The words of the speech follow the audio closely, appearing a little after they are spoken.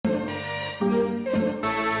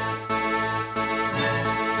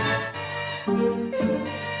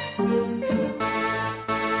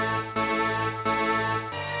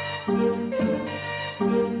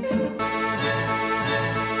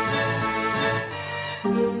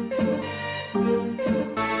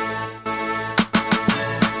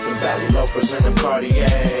representing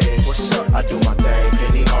Cartiers. What's up? I do my thing,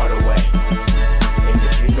 Penny Hardaway. And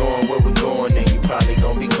if you know where we're going, then you probably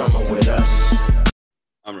gonna be coming with us.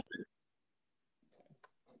 I'm ready.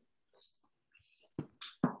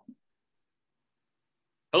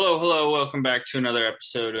 Hello. Welcome back to another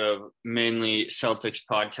episode of Mainly Celtics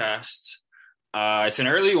Podcast. It's an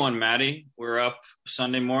early one, Maddie. We're up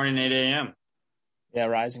Sunday morning, 8 a.m. Yeah,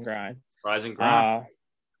 rise and grind.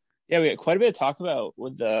 Yeah, we got quite a bit to talk about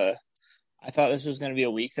with the – I thought this was going to be a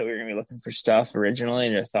week that we were going to be looking for stuff originally,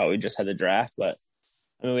 and I thought we just had the draft. But,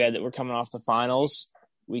 I mean, we're coming off the finals.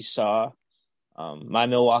 We saw my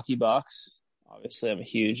Milwaukee Bucks. Obviously, I'm a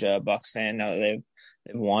huge Bucks fan now that they've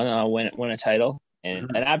won, win a title. And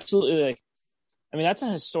absolutely, that's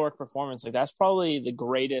a historic performance. Like, that's probably the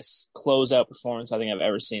greatest closeout performance I think I've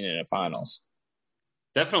ever seen in a finals.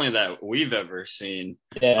 Definitely that we've ever seen.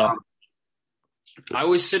 Yeah. I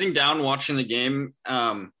was sitting down watching the game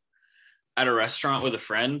at a restaurant with a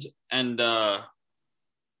friend, and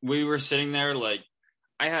we were sitting there like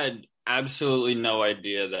I had absolutely no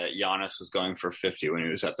idea that Giannis was going for 50 when he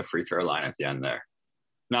was at the free throw line at the end there.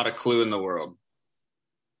 Not a clue in the world.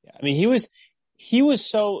 Yeah, I mean, he was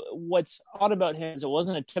so – what's odd about him is it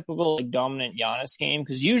wasn't a typical like dominant Giannis game,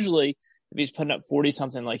 because usually if he's putting up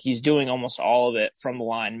 40-something, like he's doing almost all of it from the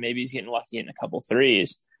line. Maybe he's getting lucky in a couple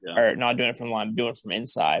threes, or not doing it from the line, doing it from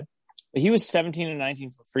inside. But he was 17 and 19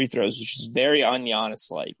 for free throws, which is very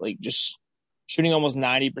un-Giannis-like. Like just shooting almost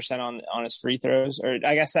 90% on his free throws. Or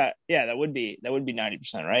I guess that would be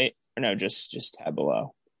 90%, right? Or no, just a tad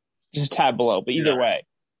below. Just a tad below, but either way.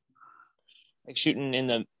 Like shooting in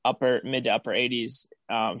the mid to upper 80s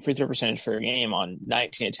free throw percentage for a game on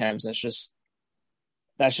 19 attempts. That's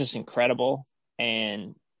just incredible.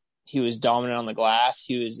 And he was dominant on the glass.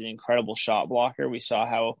 He was an incredible shot blocker. We saw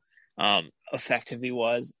how effective he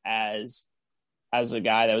was as a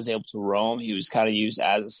guy that was able to roam. He was kind of used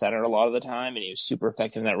as a center a lot of the time, and he was super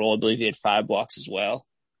effective in that role. I believe he had 5 blocks as well.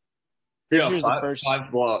 Yeah,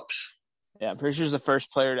 five blocks. Yeah, I'm pretty sure he's the first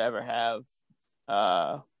player to ever have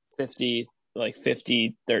 50,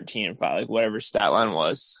 13, and 5, like whatever stat line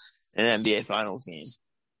was in an NBA Finals game.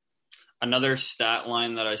 Another stat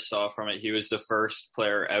line that I saw from it, he was the first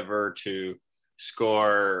player ever to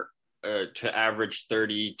score, to average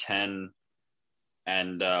 30, 10,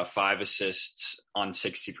 and 5 assists on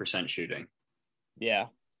 60% shooting. Yeah.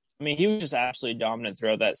 I mean, he was just absolutely dominant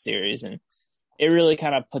throughout that series, and it really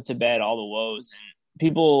kind of put to bed all the woes.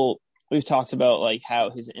 And we've talked about like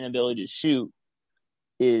how his inability to shoot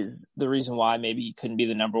is the reason why maybe he couldn't be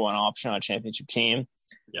the number one option on a championship team.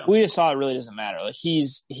 Yeah. We just saw it really doesn't matter. Like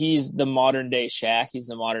he's the modern day Shaq. He's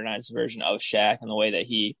the modernized version of Shaq in the way that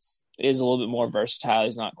he is a little bit more versatile.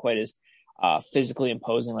 He's not quite as physically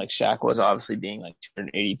imposing like Shaq was, obviously being like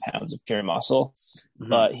 280 pounds of pure muscle,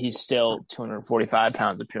 but he's still 245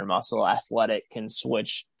 pounds of pure muscle, athletic, can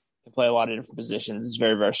switch, can play a lot of different positions. It's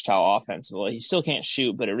very versatile offensively. He still can't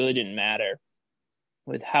shoot, but it really didn't matter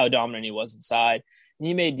with how dominant he was inside. And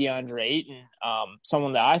he made DeAndre Ayton,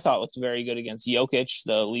 someone that I thought looked very good against Jokic,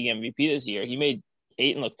 the league MVP this year. He made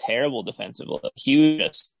Ayton look terrible defensively. He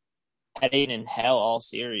just had Ayton in hell all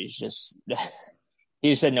series. He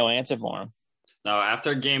just had no answer for him. No,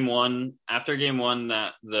 after game one,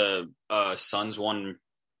 that the Suns won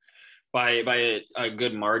by a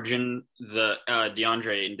good margin, the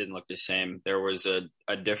DeAndre Ayton didn't look the same. There was a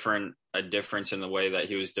difference in the way that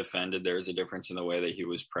he was defended. There was a difference in the way that he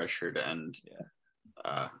was pressured, and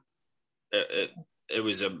it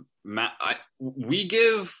was we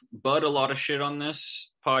give Bud a lot of shit on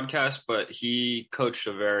this podcast, but he coached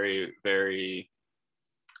a very, very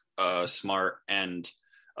smart and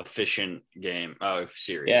efficient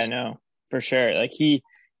series. Yeah, no, for sure. Like he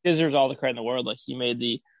deserves all the credit in the world. Like he made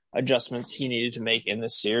the adjustments he needed to make in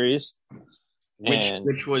this series,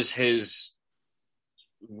 which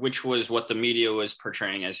was what the media was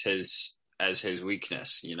portraying as his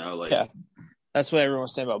weakness. Yeah, that's what everyone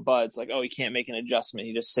was saying about Bud. It's like, oh, he can't make an adjustment.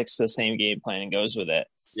 He just sticks to the same game plan and goes with it.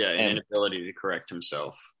 Yeah, and inability to correct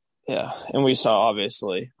himself. Yeah, and we saw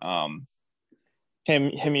obviously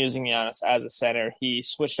him using Giannis as a center. He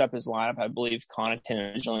switched up his lineup. I believe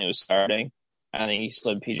Connaughton originally was starting. I think he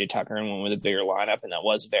slid PJ Tucker and went with a bigger lineup, and that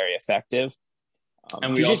was very effective.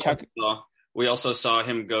 And we also saw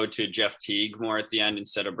him go to Jeff Teague more at the end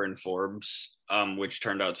instead of Bryn Forbes, which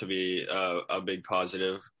turned out to be a big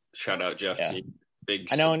positive. Shout out Jeff Teague.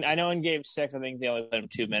 I know. In Game 6, I think they only played him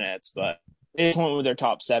 2 minutes, but they just went with their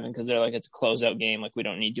top 7 because they're like, it's a closeout game. Like we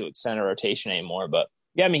don't need to extend a rotation anymore. But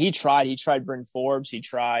yeah, I mean, he tried Bryn Forbes. He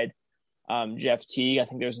tried Jeff Teague. I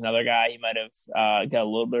think there was another guy. He might have got a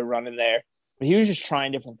little bit of run in there. But he was just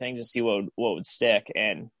trying different things to see what would stick.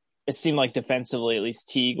 And it seemed like defensively, at least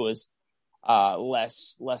Teague was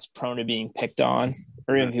less prone to being picked on,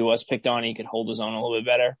 or even if he was picked on, he could hold his own a little bit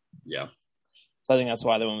better. Yeah. So I think that's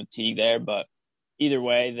why they went with Teague there. But either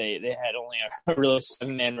way, they had only a really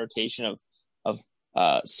 7-man rotation of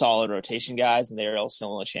solid rotation guys, and they were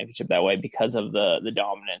also in the championship that way because of the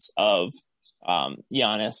dominance of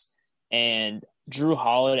Giannis and Drew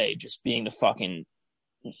Holiday just being the fucking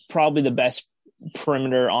probably the best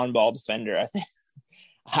perimeter on-ball defender I think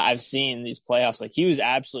I've seen these playoffs. Like, he was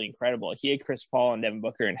absolutely incredible. He had Chris Paul and Devin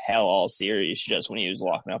Booker in hell all series just when he was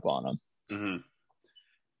locking up on them. Mm-hmm.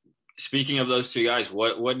 Speaking of those two guys,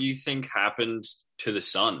 what do you think happened to the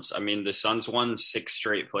Suns? I mean, the Suns won 6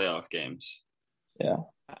 straight playoff games. Yeah.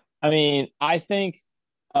 I mean, I think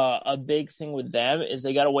a big thing with them is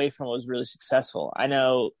they got away from what was really successful. I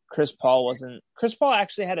know Chris Paul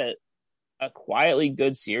actually had a quietly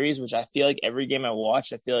good series, which I feel like every game I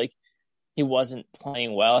watched, I feel like he wasn't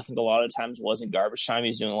playing well. I think a lot of times it wasn't garbage time. He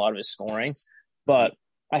was doing a lot of his scoring. But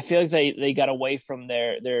I feel like they got away from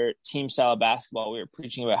their team style of basketball. We were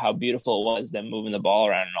preaching about how beautiful it was, them moving the ball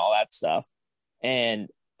around and all that stuff. And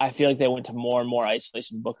I feel like they went to more and more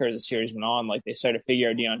isolation. Booker as the series went on, like they started to figure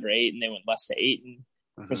out DeAndre Ayton, they went less to Ayton.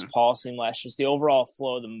 Chris Paul seemed less. Just the overall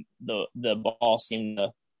flow of the ball seemed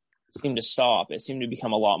to stop. It seemed to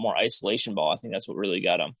become a lot more isolation ball. I think that's what really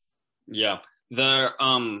got them. Yeah.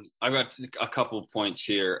 I've got a couple points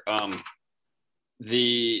here.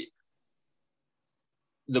 The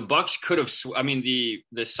Bucks could have,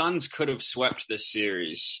 the Suns could have swept this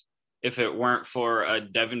series if it weren't for a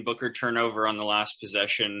Devin Booker turnover on the last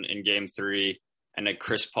possession in Game 3 and a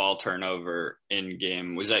Chris Paul turnover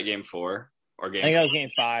in was that Game 4 or Game? I think that was Game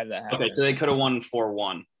 5 that happened. Okay, so they could have won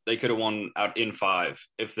 4-1. They could have won out in 5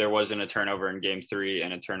 if there wasn't a turnover in Game 3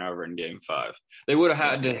 and a turnover in Game 5. They would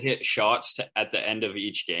have had to hit shots at the end of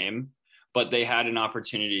each game, but they had an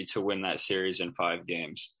opportunity to win that series in 5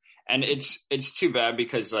 games. And it's too bad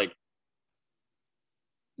because like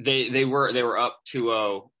they were up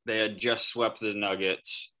 2-0. They had just swept the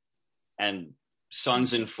Nuggets, and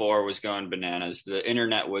Suns in 4 was going bananas. The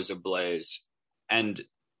internet was ablaze, and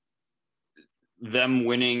them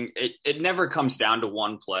winning, it never comes down to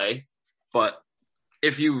one play, but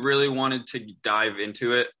if you really wanted to dive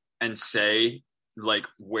into it and say like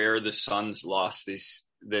where the Suns lost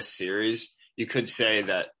this series, you could say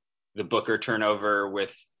that the Booker turnover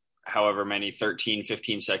with however many 13,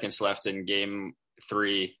 15 seconds left in Game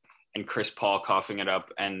 3 and Chris Paul coughing it up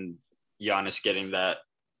and Giannis getting that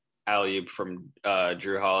alley-oop from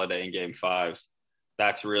Drew Holiday in Game 5.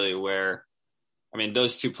 That's really where, I mean,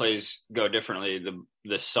 those two plays go differently.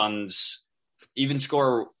 The Suns even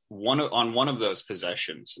score one of those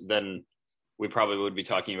possessions, then we probably would be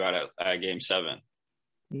talking about at Game 7.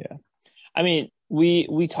 Yeah. I mean,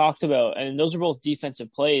 we talked about, and those are both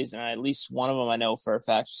defensive plays, and at least one of them I know for a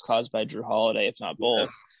fact was caused by Drew Holiday, if not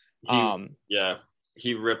both.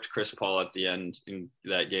 He ripped Chris Paul at the end in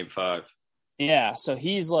that Game 5. Yeah, so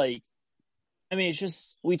he's like, I mean, it's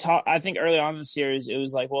just, I think early on in the series, it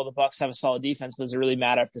was like, well, the Bucks have a solid defense, but does it really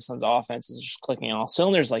matter if the Suns' offense is just clicking on all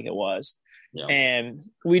cylinders like it was? Yeah. And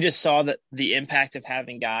we just saw that the impact of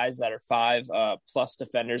having guys that are 5+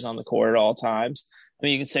 defenders on the court at all times. I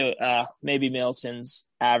mean, you can say maybe Middleton's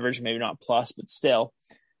average, maybe not plus, but still,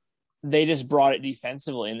 they just brought it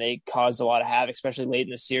defensively, and they caused a lot of havoc, especially late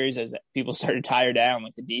in the series as people started to tire down.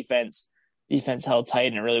 Like the defense held tight,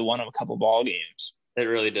 and it really won them a couple ball games. It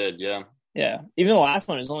really did, yeah. Yeah, even the last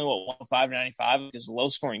one was only 105-95. It was a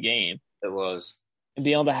low-scoring game. It was, and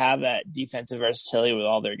being able to have that defensive versatility with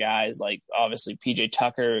all their guys, like obviously PJ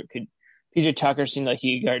Tucker seemed like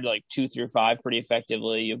he could guard like 2 through 5 pretty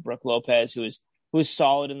effectively. You have Brook Lopez, who was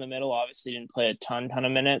solid in the middle. Obviously, didn't play a ton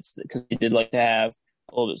of minutes because he did like to have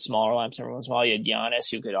a little bit smaller lineups every once in a while. You had Giannis,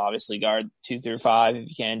 who could obviously guard 2 through 5 if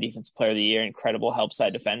you can. Defensive Player of the Year, incredible help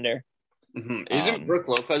side defender. Mm-hmm. Isn't Brook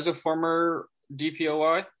Lopez a former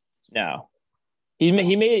DPOY? No, he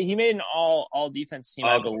made an all defense team,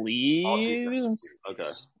 I believe.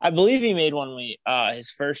 Okay, I believe he made one his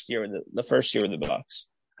first year with the first year with the Bucks.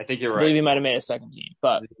 I think you're right. I believe he might have made a second team,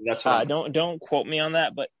 but that's don't quote me on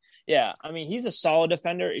that. But yeah, I mean, he's a solid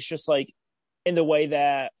defender. It's just like in the way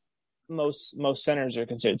that most centers are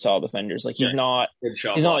considered solid defenders. Like he's not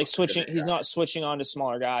like switching. He's not switching on to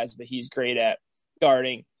smaller guys, but he's great at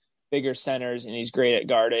guarding bigger centers, and he's great at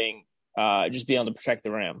guarding just being able to protect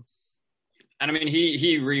the rim. And I mean,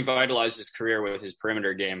 he revitalized his career with his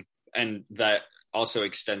perimeter game, and that also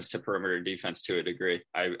extends to perimeter defense to a degree.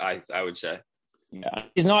 I would say. Yeah,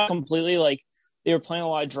 he's not completely like they were playing a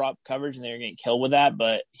lot of drop coverage and they were getting killed with that,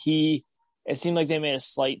 but it seemed like they made a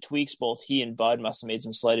slight tweaks. Both he and Bud must have made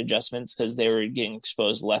some slight adjustments because they were getting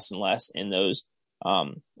exposed less and less in those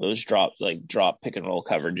drop pick and roll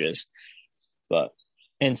coverages.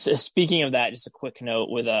 And so speaking of that, just a quick note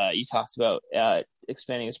with you talked about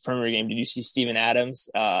expanding his perimeter game. Did you see Steven Adams?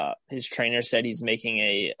 His trainer said he's making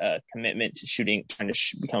a commitment to shooting, trying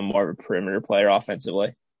to become more of a perimeter player offensively.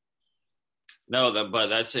 No, but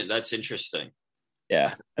that's it. That's interesting.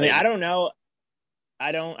 Yeah, I mean, I don't know.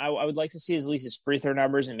 I would like to see at least his free throw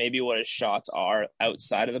numbers and maybe what his shots are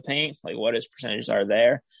outside of the paint, like what his percentages are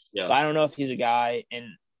there. Yeah. But I don't know if he's a guy, and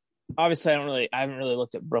obviously I haven't really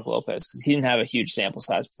looked at Brook Lopez because he didn't have a huge sample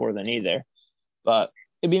size before then either. But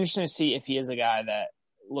it'd be interesting to see if he is a guy that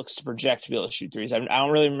looks to project to be able to shoot threes. I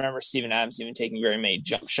don't really remember Steven Adams even taking very many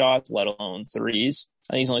jump shots, let alone threes.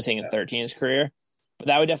 I think he's only taken 13 in his career. But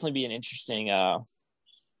that would definitely be an interesting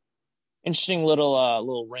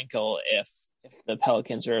little wrinkle if the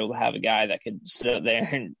Pelicans are able to have a guy that could sit up there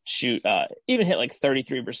and shoot, even hit like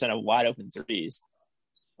 33% of wide open threes.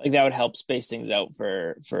 Like that would help space things out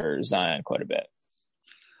for Zion quite a bit.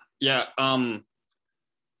 Yeah.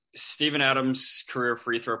 Steven Adams' career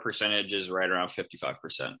free throw percentage is right around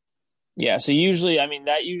 55%. Yeah. So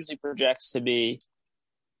that usually projects to be,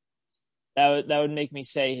 that would make me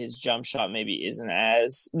say his jump shot maybe isn't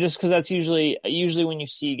as, just because that's usually when you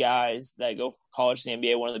see guys that go from college to the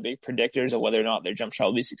NBA, one of the big predictors of whether or not their jump shot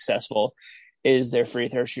will be successful is their free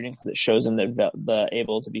throw shooting, because it shows them they're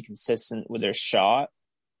able to be consistent with their shot.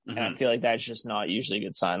 Mm-hmm. And I feel like that's just not usually a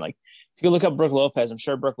good sign. Like if you look up Brook Lopez, I'm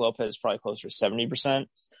sure Brook Lopez is probably closer to 70%.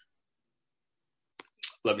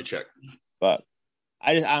 Let me check. But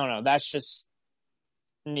I don't know. That's just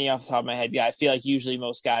me off the top of my head. Yeah, I feel like usually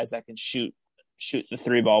most guys that can shoot the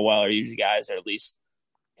three ball well are usually guys that are at least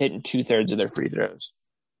hitting 2/3 of their free throws.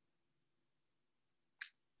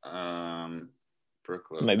 Brook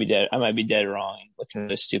Lopez. I might be dead wrong. Looking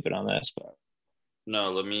really stupid on this, but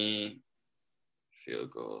no. Let me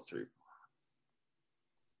field goal 3.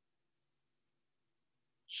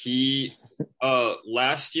 He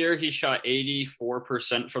last year he shot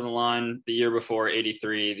 84% from the line. The year before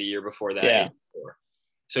 83. The year before that 84.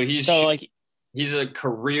 So he's a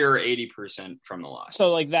career 80% from the line.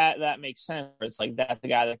 So like that makes sense. It's like that's the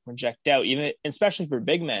guy that can project out, even especially for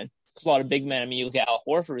big men. Because a lot of big men. I mean, you look at Al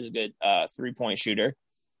Horford is a good 3-point shooter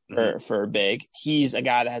for big. He's a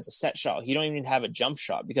guy that has a set shot. He don't even have a jump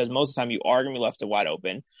shot because most of the time you are going to be left wide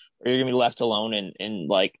open, or you're going to be left alone in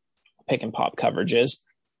like pick and pop coverages.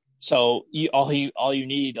 So all you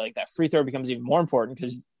need, like that free throw becomes even more important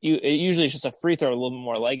because it usually it's just a free throw with a little bit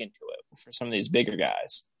more leg into it for some of these bigger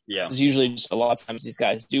guys. Yeah, because usually just a lot of times these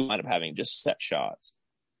guys do wind up having just set shots.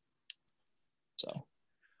 So,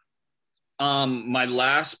 my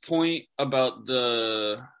last point about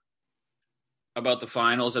the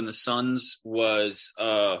finals and the Suns was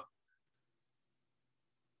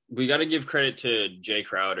we got to give credit to Jay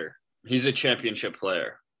Crowder. He's a championship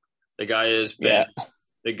player. The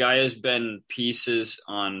guy has been pieces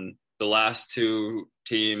on the last 2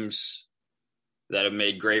 teams that have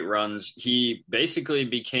made great runs. He basically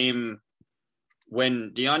became,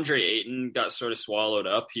 when DeAndre Ayton got sort of swallowed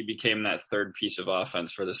up, he became that third piece of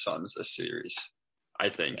offense for the Suns this series, I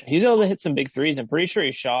think. He's able to hit some big threes. I'm pretty sure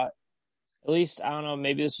he shot, at least, I don't know,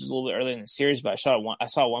 maybe this was a little bit earlier in the series, but I saw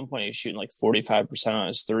at one point he was shooting like 45% on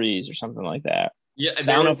his threes or something like that. Yeah,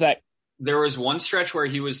 so I don't know if that. There was one stretch where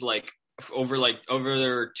he was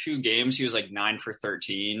over 2 games, he was like 9 for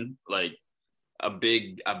 13, like a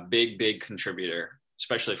big contributor,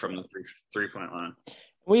 especially from the three-point line.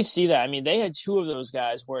 We see that. I mean, they had 2 of those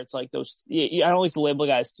guys where it's like those. I don't like to label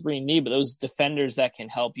guys 3-and-D, but those defenders that can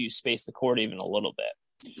help you space the court even a little bit.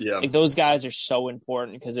 Yeah, like those guys are so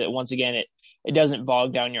important because it doesn't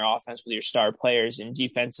bog down your offense with your star players, and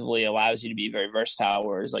defensively allows you to be very versatile.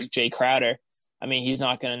 Whereas like Jay Crowder, I mean, he's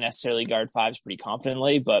not going to necessarily guard fives pretty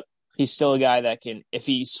competently, but he's still a guy that can, if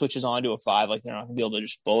he switches on to a 5, like they're not going to be able to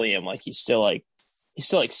just bully him. Like he's still like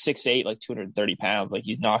 6'8", like 230 pounds. Like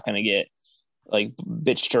he's not going to get like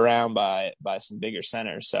bitched around by some bigger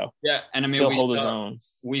centers. So yeah, and I mean, he'll hold his own.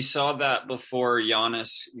 We saw that before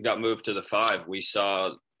Giannis got moved to the 5. We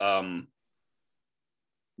saw who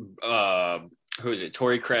is it?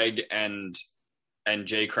 Torrey Craig and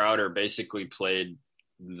Jay Crowder basically played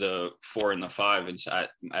the 4 and the 5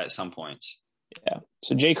 at some points. Yeah.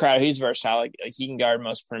 So Jay Crowder, he's versatile. Like he can guard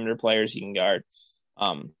most perimeter players. He can guard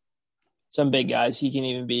some big guys. He can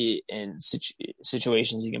even be in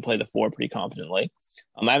situations he can play the 4 pretty competently.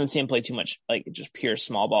 I haven't seen him play too much like just pure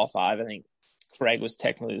small ball 5. I think Craig was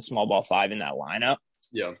technically the small ball 5 in that lineup.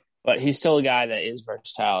 Yeah. But he's still a guy that is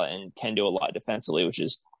versatile and can do a lot defensively, which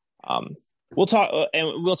is we'll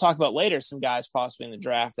talk about later some guys possibly in the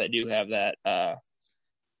draft that do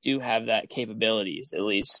have that capabilities, at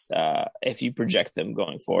least if you project them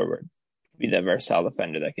going forward. Be that versatile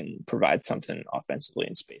defender that can provide something offensively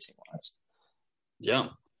and spacing wise. Yeah.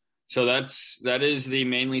 So that is the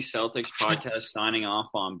Mainly Celtics podcast signing off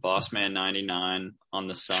on Bossman 99 on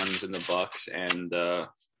the Suns and the Bucks. And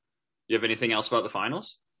you have anything else about the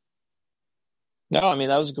finals? No, I mean,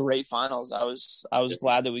 that was great finals. I was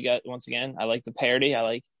glad that we got, once again, I like the parity. I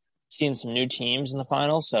like seeing some new teams in the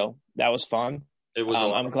finals. So that was fun. It was.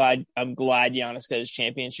 I'm glad Giannis got his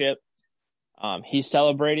championship. He's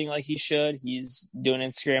celebrating like he should. He's doing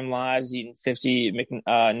Instagram lives, eating 50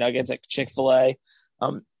 nuggets at Chick-fil-A.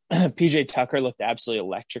 PJ Tucker looked absolutely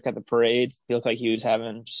electric at the parade. He looked like he was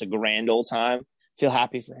having just a grand old time. Feel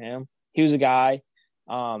happy for him. He was a guy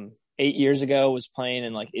 8 years ago was playing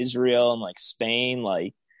in like Israel and like Spain.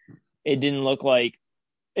 Like it didn't look like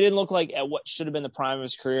at what should have been the prime of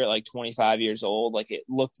his career at like 25 years old. Like it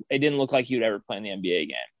didn't look like he would ever play in the NBA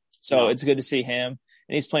again. So It's good to see him.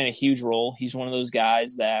 And he's playing a huge role. He's one of those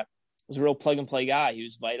guys that was a real plug and play guy. He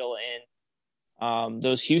was vital in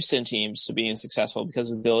those Houston teams to being successful because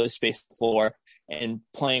of the ability to space the floor and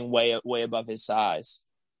playing way above his size.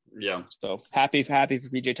 Yeah. So happy for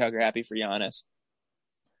PJ Tucker, happy for Giannis.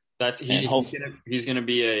 He's going to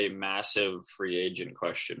be a massive free agent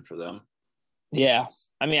question for them. Yeah.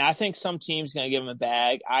 I mean, I think some team's going to give him a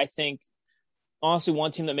bag. I think, honestly,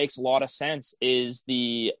 one team that makes a lot of sense is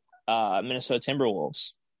the Minnesota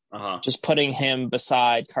Timberwolves. Just putting him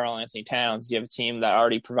beside Karl Anthony Towns, you have a team that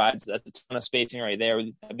already provides a ton of spacing right there,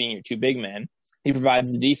 with that being your two big men. He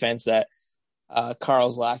provides the defense that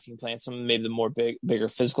Karl's lacking, playing some of maybe the more bigger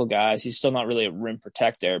physical guys. He's still not really a rim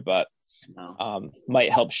protector, but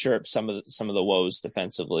might help shore up some of the woes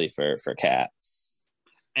defensively for Cat.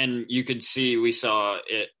 And you could see, we saw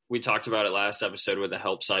it. We talked about it last episode with the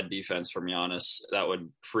help side defense from Giannis. That would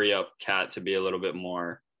free up Cat to be a little bit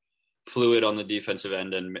more fluid on the defensive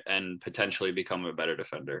end and potentially become a better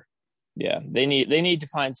defender. Yeah, they need to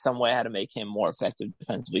find some way how to make him more effective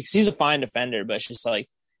defensively, because he's a fine defender, but it's just like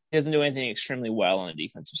he doesn't do anything extremely well on the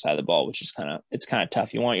defensive side of the ball, which is kind of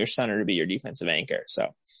tough. You want your center to be your defensive anchor,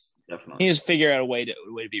 so definitely he needs to figure out a way to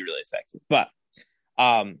be really effective. But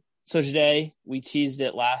so today we teased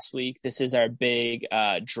it last week. This is our big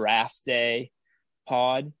draft day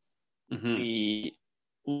pod. Mm-hmm.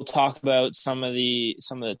 We'll talk about some of the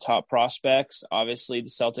top prospects. Obviously, the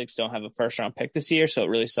Celtics don't have a first round pick this year, so it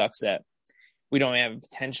really sucks that we don't have a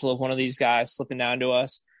potential of one of these guys slipping down to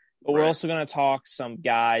us. But we're also going to talk some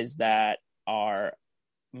guys that are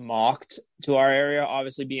mocked to our area.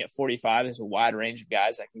 Obviously, being at 45, there's a wide range of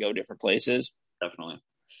guys that can go different places. Definitely.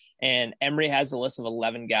 And Emery has a list of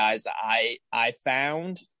 11 guys that I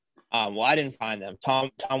found. Well, I didn't find them.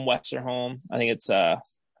 Tom Westerholm, I think it's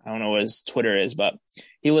I don't know what his Twitter is, but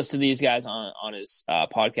he listed these guys on his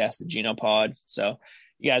podcast, the Geno Pod. So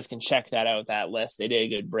you guys can check that out, that list. They did a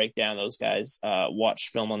good breakdown. Those guys watched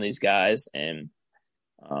film on these guys, and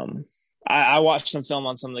I watched some film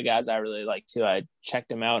on some of the guys I really like too. I checked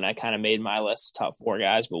them out, and I kind of made my list top 4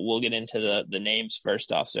 guys. But we'll get into the names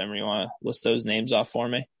first off. So, Emery, you want to list those names off for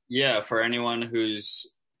me? Yeah, for anyone who's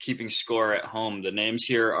keeping score at home, the names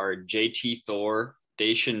here are JT Thor,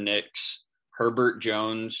 Dacian Nix, Herbert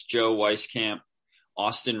Jones, Joe Weiskamp,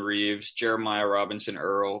 Austin Reeves, Jeremiah Robinson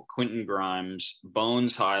Earl, Quentin Grimes,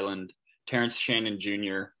 Bones Highland, Terrence Shannon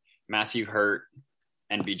Jr., Matthew Hurt,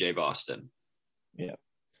 and BJ Boston. Yeah.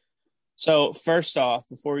 So first off,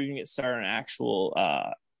 before we even get started on actual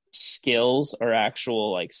skills or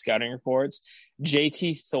actual like scouting reports,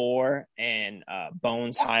 JT Thor and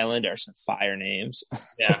Bones Highland are some fire names.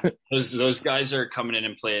 Yeah, those guys are coming in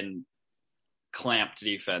and playing clamped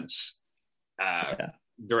defense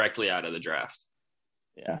directly out of the draft.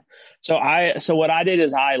 Yeah. So what I did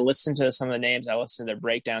is I listened to some of the names. I listened to their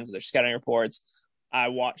breakdowns of their scouting reports. I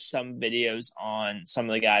watched some videos on some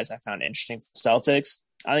of the guys I found interesting for the Celtics.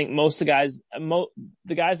 I think most of the guys,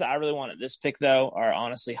 the guys that I really want at this pick, though, are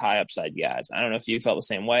honestly high upside guys. I don't know if you felt the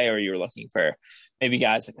same way or you were looking for maybe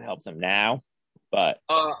guys that can help them now. But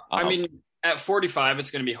I mean, at 45,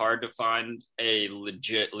 it's going to be hard to find a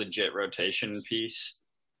legit rotation piece.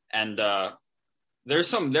 And there are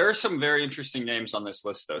some very interesting names on this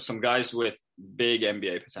list, though. Some guys with big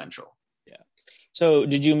NBA potential. Yeah. So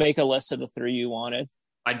did you make a list of the 3 you wanted?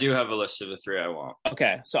 I do have a list of the 3 I want.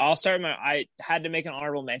 Okay, so I'll start I had to make an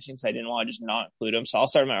honorable mention because I didn't want to just not include him. So I'll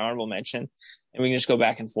start my honorable mention, and we can just go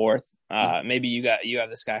back and forth. Maybe you have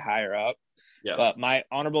this guy higher up. Yeah. But my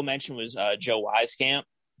honorable mention was Joe Weiskamp.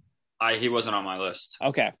 He wasn't on my list.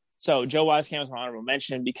 Okay, so Joe Weiskamp was my honorable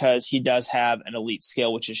mention because he does have an elite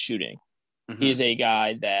skill, which is shooting. He is a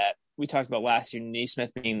guy that we talked about last year,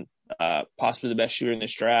 Neesmith being possibly the best shooter in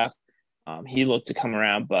this draft. He looked to come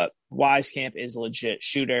around, but Wisekamp is a legit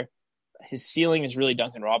shooter. His ceiling is really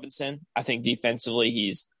Duncan Robinson. I think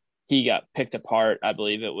defensively he got picked apart. I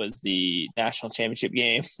believe it was the national championship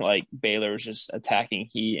game. Like Baylor was just attacking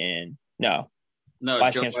Wieskamp's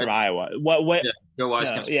from Iowa. What? Yeah, Joe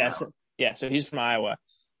Wieskamp's from Iowa. So he's from Iowa.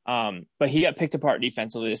 But he got picked apart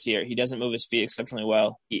defensively this year. He doesn't move his feet exceptionally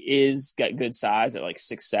well. He is got good size at like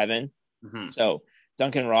 6'7". So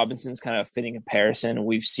Duncan Robinson's kind of a fitting comparison.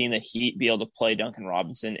 We've seen the Heat be able to play Duncan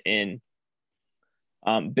Robinson in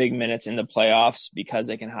big minutes in the playoffs because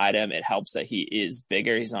they can hide him. It helps that he is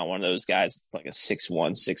bigger. He's not one of those guys that's like a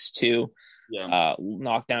 6'1", 6'2".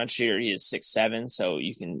 Knockdown shooter. He is 6'7", so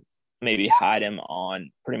you can maybe hide him on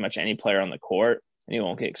pretty much any player on the court, and he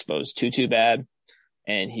won't get exposed too bad.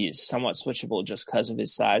 And he's somewhat switchable just because of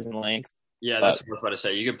his size and length. Yeah, that's what I was about to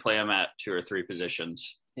say. You could play him at 2 or 3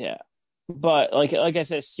 positions. Yeah. But like I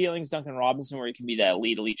said, ceiling's Duncan Robinson, where he can be that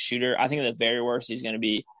elite shooter. I think at the very worst, he's going to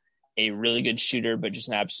be a really good shooter, but just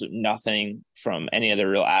an absolute nothing from any other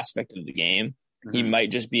real aspect of the game. He might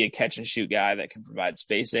just be a catch and shoot guy that can provide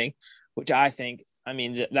spacing, which I think,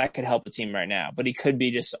 that could help the team right now. But he could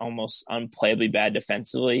be just almost unplayably bad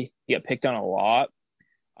defensively. He got picked on a lot.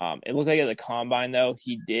 It looked like at the combine, though,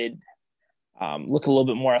 he did look a little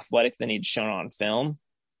bit more athletic than he'd shown on film.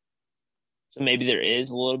 So maybe there is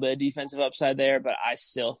a little bit of defensive upside there, but I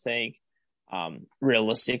still think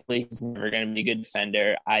realistically, he's never going to be a good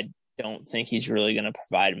defender. I don't think he's really going to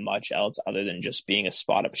provide much else other than just being a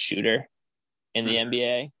spot-up shooter in the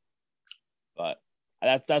NBA. But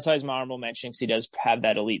that's why he's my honorable mention, because he does have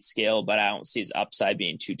that elite skill, but I don't see his upside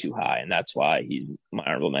being too high, and that's why he's my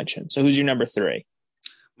honorable mention. So who's your number 3?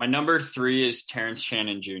 My number 3 is Terrence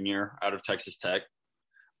Shannon Jr. out of Texas Tech.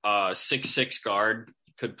 6'6" guard,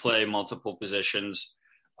 could play multiple positions.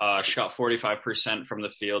 Shot 45% from the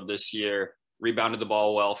field this year. Rebounded the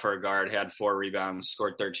ball well for a guard. Had 4 rebounds.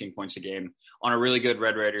 Scored 13 points a game on a really good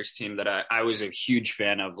Red Raiders team that I was a huge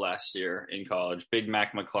fan of last year in college. Big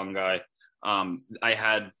Mac McClung guy. I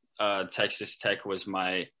had Texas Tech was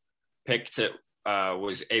my pick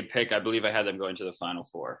was a pick. I believe I had them going to the Final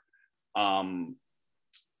Four.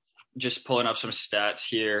 Just pulling up some stats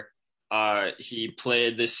here. He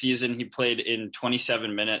played this season. He played in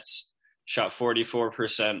 27 minutes, shot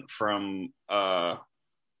 44% from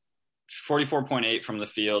 44.8 from the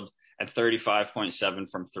field and 35.7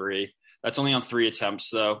 from 3. That's only on 3 attempts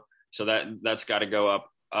though. So that's got to go up.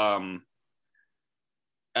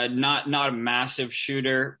 Not a massive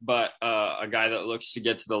shooter, but a guy that looks to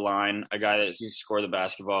get to the line, a guy that can score the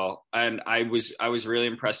basketball. And I was really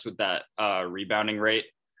impressed with that rebounding rate.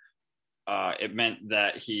 It meant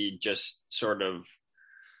that he just sort of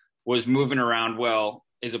was moving around well,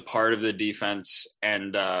 is a part of the defense,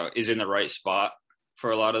 and is in the right spot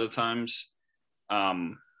for a lot of the times.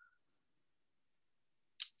 I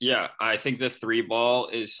think the 3 ball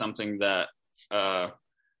is something that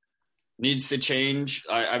needs to change.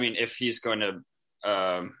 If he's going to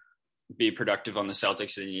be productive on the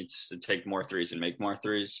Celtics, he needs to take more threes and make more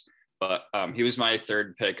threes. But he was my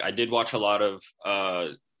 3rd pick. I did watch a lot of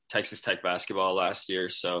Texas Tech basketball last year,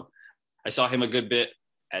 so I saw him a good bit,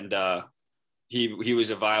 and he was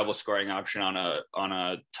a viable scoring option on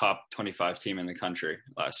a top 25 team in the country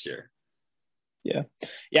last year. Yeah.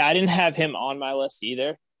 I didn't have him on my list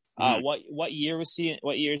either. What year was he?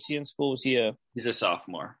 What year is he in school? He's a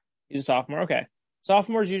sophomore. He's a sophomore. Okay,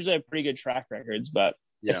 sophomores usually have pretty good track records, but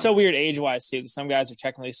it's so weird age wise too, because some guys are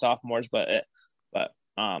technically sophomores, but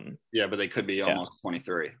they could be almost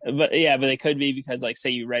 23. But they could be because, like,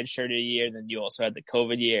 say you redshirted a year, then you also had the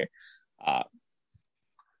COVID year.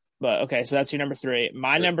 But okay, so that's your number 3.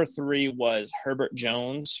 My number 3 was Herbert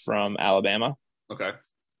Jones from Alabama. Okay.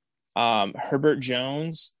 Herbert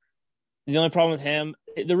Jones. The only problem with him,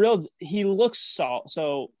 he looks solid.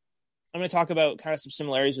 So I'm going to talk about kind of some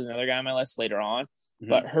similarities with another guy on my list later on.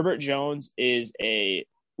 But Herbert Jones is a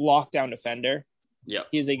lockdown defender. Yeah.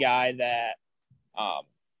 He's a guy that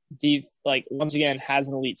once again has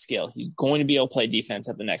an elite skill. He's going to be able to play defense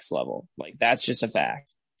at the next level. Like, that's just a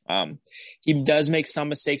fact. He does make some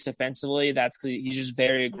mistakes offensively. That's because he's just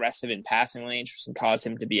very aggressive in passing lanes, which can cause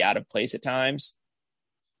him to be out of place at times.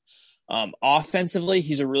 Offensively,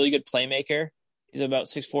 he's a really good playmaker. He's about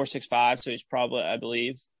 6'4", 6'5", so he's probably, I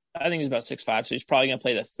think he's about 6'5", so he's probably going to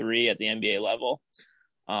play the 3 at the NBA level.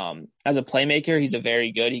 As a playmaker, he's a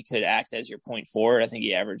very good. He could act as your point forward. I think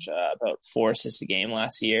he averaged about 4 assists a game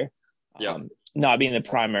last year. Not being the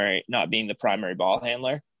primary ball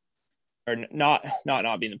handler, or not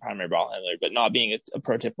being the primary ball handler, but not being a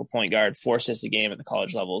prototypical point guard, 4 assists a game at the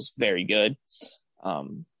college level is very good.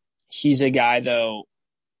 He's a guy, though,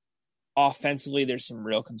 offensively, there's some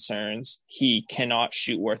real concerns. He cannot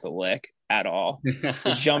shoot worth a lick at all.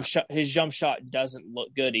 His jump shot doesn't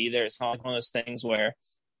look good either. It's not like one of those things where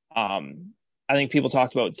I think people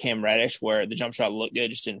talked about with Cam Reddish where the jump shot looked good,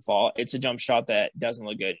 just didn't fall. It's a jump shot that doesn't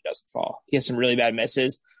look good, doesn't fall. He has some really bad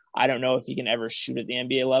misses. I don't know if he can ever shoot at the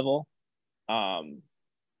NBA level.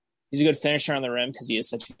 He's a good finisher on the rim because he is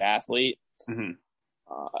such an athlete. Mm-hmm.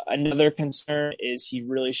 Another concern is he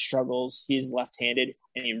really struggles. He's left-handed,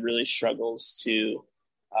 and he really struggles to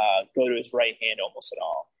go to his right hand almost at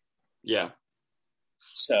all. Yeah.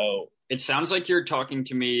 So it sounds like you're talking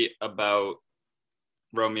to me about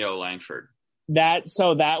Romeo Langford. That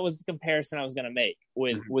was the comparison I was going to make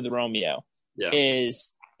with Romeo. Yeah.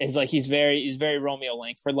 Is like he's very Romeo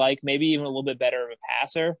Langford like, maybe even a little bit better of a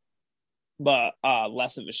passer, but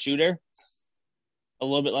less of a shooter. A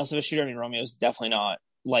little bit less of a shooter. I mean, Romeo's definitely not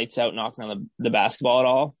lights out knocking on the basketball at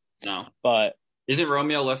all. No. But isn't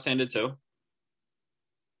Romeo left-handed too?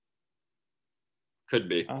 Could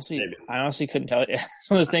be. I honestly couldn't tell you. It's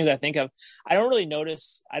one of those things I think of. I honestly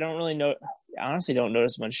don't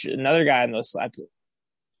notice much. Another guy on this, I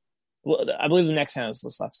believe the next hand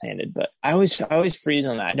is left-handed, but I always freeze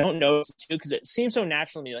on that. I don't notice it too because it seems so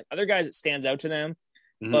natural to me. Like other guys, it stands out to them.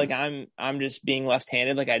 Mm-hmm. But like I'm just being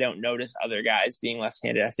left-handed. Like I don't notice other guys being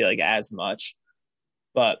left-handed. I feel like as much.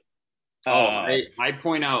 But I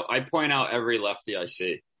point out every lefty I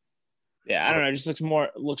see. Yeah, I don't know. It just looks more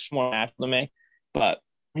natural to me. But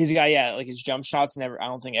he's a guy, yeah, like his jump shot's I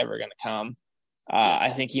don't think ever going to come. I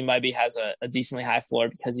think he has a decently high floor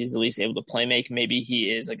because he's at least able to play make. Maybe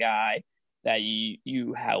he is a guy that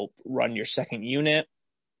you help run your second unit.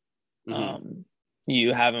 Mm-hmm.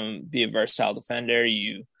 You have him be a versatile defender.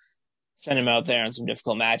 You send him out there on some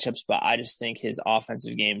difficult matchups, but I just think his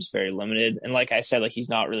offensive game is very limited. And like I said, like he's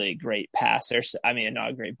not really a great passer. I mean,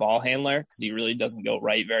 not a great ball handler because he really doesn't go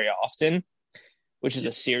right very often, which is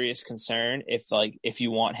a serious concern if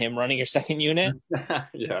you want him running your second unit.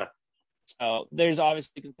 Yeah. So there's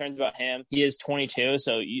obviously concerns about him. He is 22.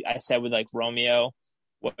 So I said with like Romeo,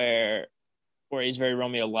 where he's very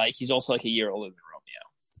Romeo-like, he's also like a year older than Romeo.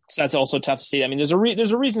 So that's also tough to see. I mean, there's a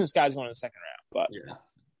reason this guy's going in the second round, but yeah.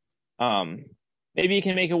 Maybe he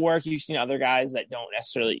can make it work. You've seen other guys that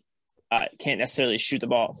can't necessarily shoot the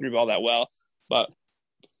ball that well, but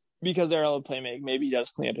because they're able to play make, maybe he does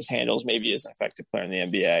clean up his handles. Maybe he is an effective player in the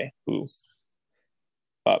NBA. Ooh.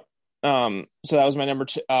 But so that was my number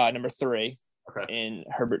 3 in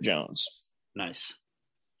Herbert Jones. Nice.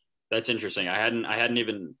 That's interesting. I hadn't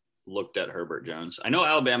even looked at Herbert Jones. I know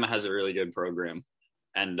Alabama has a really good program,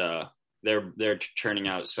 and they're churning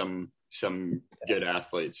out some good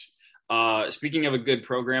athletes. Speaking of a good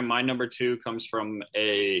program, my number 2 comes from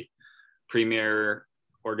a premier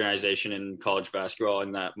organization in college basketball,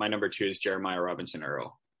 and that my number 2 is Jeremiah Robinson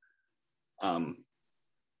Earl.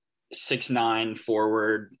 6'9"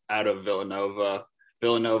 forward out of Villanova.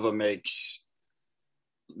 Villanova makes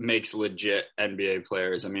legit NBA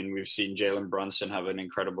players. I mean, we've seen Jalen Brunson have an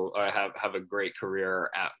incredible have a great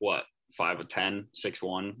career at what, 5'10",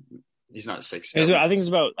 6'1". He's not 6'7". I think it's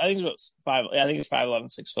about 5. I think it's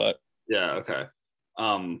 5'11", 6 foot. Yeah. Okay.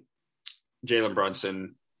 Jalen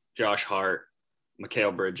Brunson, Josh Hart,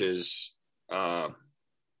 Mikal Bridges, some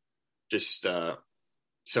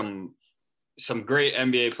great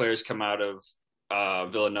NBA players come out of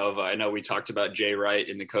Villanova. I know we talked about Jay Wright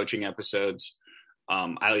in the coaching episodes.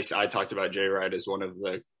 At least I talked about Jay Wright as one of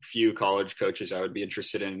the few college coaches I would be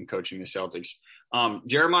interested in coaching the Celtics.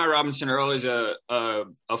 Jeremiah Robinson Earl is a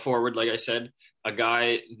forward, like I said, a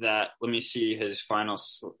guy that, let me see his final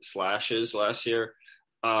slashes last year.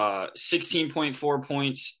 16.4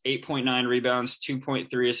 points, 8.9 rebounds,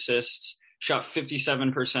 2.3 assists, shot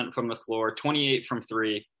 57% from the floor, 28 from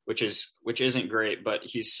 3, which isn't great, but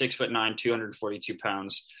he's 6'9", 242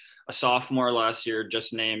 pounds. A sophomore last year,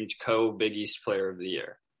 just named Big East Player of the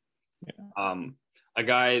Year. Yeah. A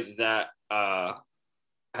guy that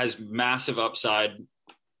has massive upside.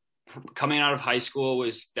 Coming out of high school,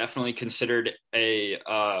 was definitely considered a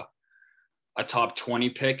top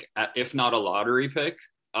 20 pick, if not a lottery pick.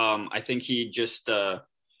 I think he just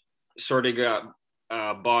sort of got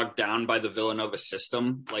bogged down by the Villanova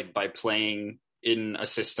system, like by playing in a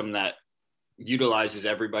system that utilizes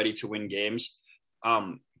everybody to win games.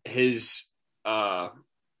 The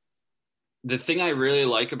thing I really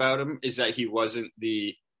like about him is that he wasn't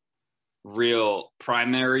the real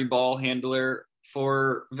primary ball handler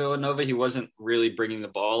for Villanova. He wasn't really bringing the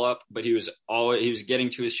ball up, but he was getting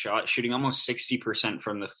to his shot, shooting almost 60%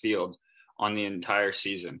 from the field on the entire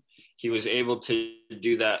season. He was able to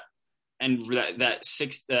do that, and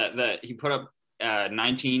that he put up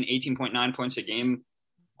 18.9 points a game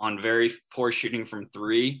on very poor shooting from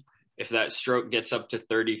three. If that stroke gets up to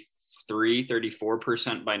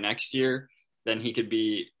 34% by next year, then he could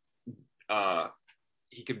be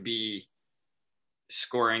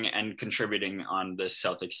scoring and contributing on the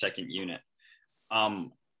Celtics second unit.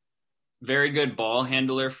 Very good ball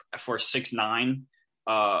handler for 6'9".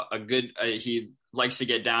 He likes to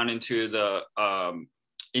get down into the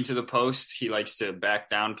post. He likes to back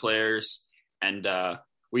down players, and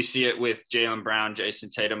we see it with Jaylen Brown, Jason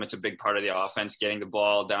Tatum. It's a big part of the offense, getting the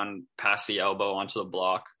ball down past the elbow onto the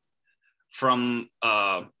block from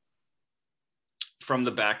the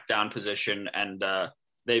back down position, and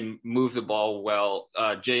they move the ball well.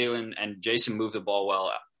 Jaylen and Jason move the ball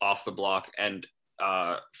well off the block, and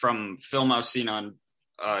from film I've seen on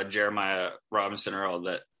Jeremiah Robinson Earl,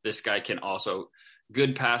 that this guy can also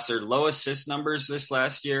good passer, low assist numbers this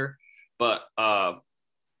last year, but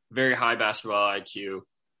very high basketball IQ,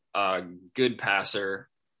 good passer,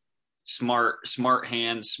 smart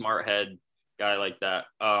hands, smart head guy like that.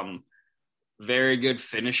 Very good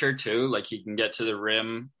finisher too. Like he can get to the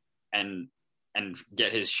rim and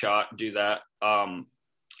get his shot, do that.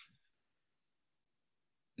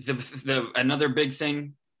 Another big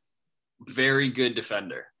thing, very good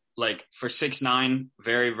defender. Like for 6'9",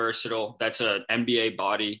 very versatile. That's an NBA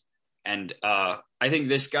body. And I think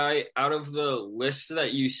this guy, out of the list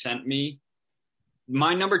that you sent me,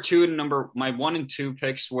 my my 1 and 2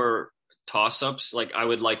 picks were toss-ups. Like I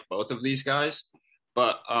would like both of these guys,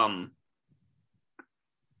 but I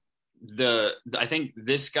think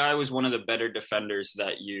this guy was one of the better defenders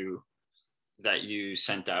that you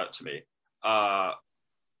sent out to me.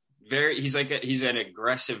 He's an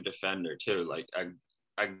aggressive defender too, like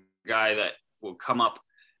a guy that will come up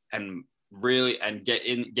and really and get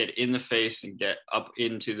in the face and get up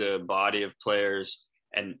into the body of players.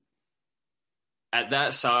 And at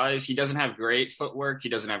that size, he doesn't have great footwork, he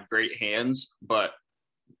doesn't have great hands, but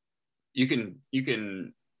you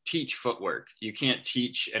can teach footwork. You can't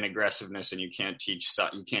teach an aggressiveness, and you can't teach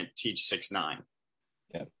 6'9".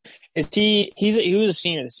 Yeah. He was a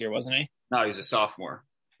senior this year, wasn't he? No, he was a sophomore.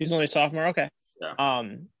 He was only a sophomore? Okay. Yeah.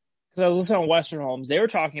 Because I was listening on Western Homes, they were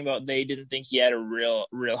talking about they didn't think he had a real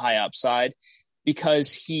high upside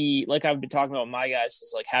because he, like I've been talking about with my guys,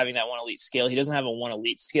 is like having that one elite skill. He doesn't have a one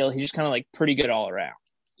elite skill. He's just kind of like pretty good all around.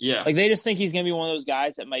 Yeah. Like they just think he's going to be one of those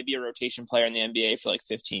guys that might be a rotation player in the NBA for like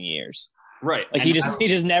 15 years. Right. Like he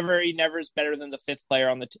never is better than the fifth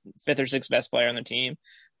or sixth best player on the team,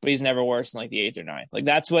 but he's never worse than like the eighth or ninth. Like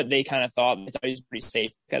that's what they kind of thought. They thought he was pretty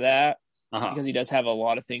safe at that because he does have a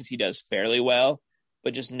lot of things he does fairly well,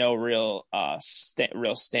 but just no real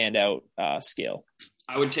standout skill.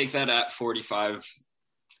 I would take that at 45,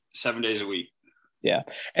 7 days a week. Yeah,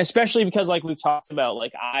 especially because like we've talked about,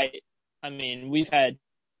 like I mean we've had.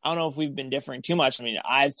 I don't know if we've been differing too much. I mean,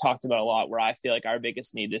 I've talked about a lot where I feel like our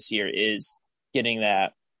biggest need this year is getting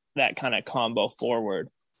that kind of combo forward.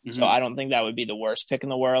 Mm-hmm. So I don't think that would be the worst pick in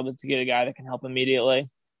the world to get a guy that can help immediately.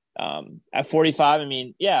 At 45, I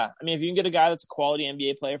mean, if you can get a guy that's a quality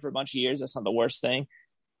NBA player for a bunch of years, that's not the worst thing.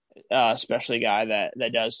 Especially a guy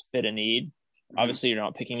that does fit a need. Mm-hmm. Obviously, you're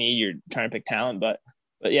not picking need; you're trying to pick talent. But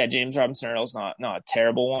yeah, James Robinson Earl's not a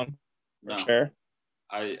terrible one for sure.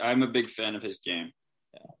 I'm a big fan of his game.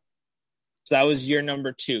 Yeah. So that was your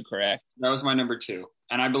number 2, correct? That was my number 2.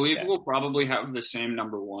 And I believe we'll probably have the same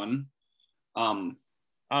number 1.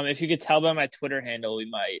 If you could tell by my Twitter handle, we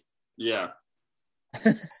might. Yeah.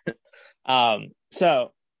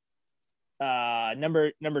 So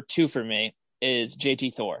number 2 for me is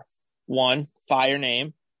JT Thor. 1, fire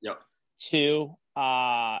name. Yep. 2,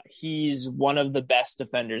 he's one of the best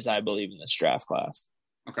defenders, I believe, in this draft class.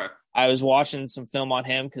 Okay. I was watching some film on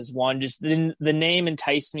him because one, just the name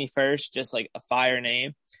enticed me first, just like a fire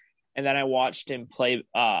name. And then I watched him play,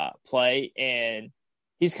 and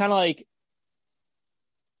he's kind of like,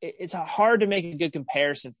 it's hard to make a good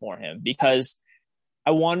comparison for him because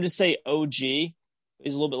I wanted to say OG. He's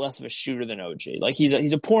a little bit less of a shooter than OG. Like he's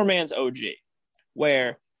a poor man's OG,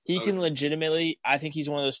 where he can legitimately, I think he's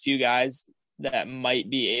one of those few guys that might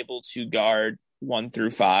be able to guard 1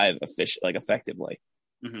 through 5 effectively.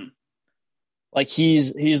 Mm-hmm. Like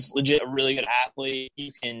he's legit a really good athlete.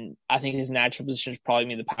 I think his natural position is probably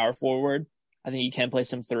be the power forward. I think he can play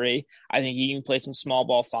some 3. I think he can play some small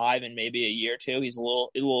ball 5 in maybe a year or 2. He's a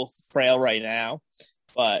little frail right now,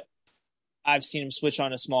 but I've seen him switch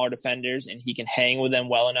on to smaller defenders and he can hang with them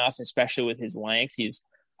well enough, especially with his length. He's,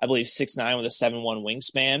 I believe, 6'9" with a 7'1"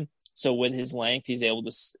 wingspan. So with his length, he's able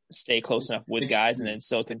to stay close enough with guys and then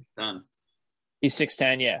still can. He's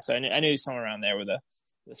 6'10", yeah. So I knew he's somewhere around there with a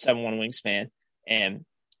 7'1" wingspan. And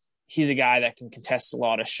he's a guy that can contest a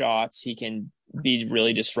lot of shots. He can be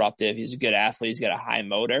really disruptive. He's a good athlete. He's got a high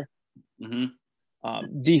motor.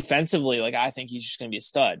 Defensively, like, I think he's just going to be a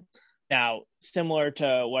stud. Now, similar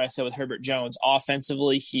to what I said with Herbert Jones,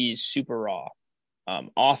 offensively, he's super raw.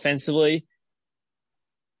 Offensively,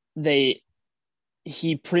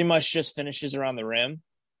 he pretty much just finishes around the rim.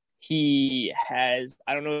 He has,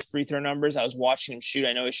 I don't know his free throw numbers. I was watching him shoot.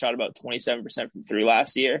 I know he shot about 27% from three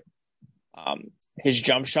last year. His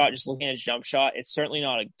jump shot, just looking at his jump shot, it's certainly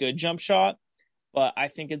not a good jump shot, but I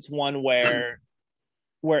think it's one where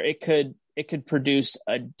it could produce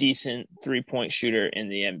a decent 3-point shooter in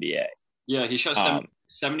the NBA. Yeah, he shot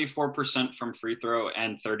 74% from free throw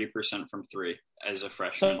and 30% from three as a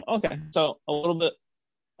freshman. So a little bit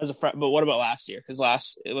as a freshman, but what about last year? Because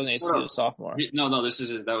it wasn't a sophomore. No, that was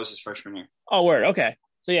his freshman year. Oh, word. Okay.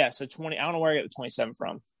 So yeah, so 20. I don't know where I get the 27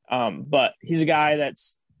 from. But he's a guy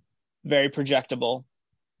that's very projectable,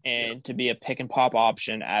 and to be a pick and pop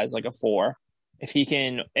option as like a 4. If he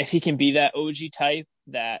can be that OG type,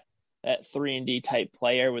 that 3-and-D type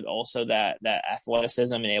player with also that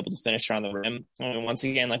athleticism and able to finish around the rim. I mean, once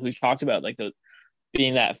again, like we've talked about, like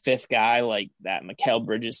being that fifth guy, like that Mikal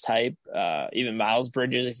Bridges type, even Miles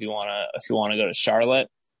Bridges, if you want to go to Charlotte,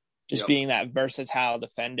 just being that versatile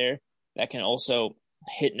defender that can also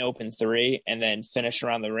hit an open 3 and then finish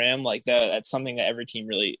around the rim. Like that's something that every team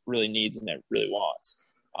really, really needs and that really wants.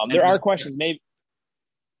 There are questions.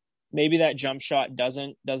 Maybe that jump shot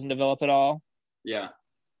doesn't develop at all. Yeah.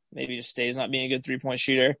 Maybe just stays not being a good 3-point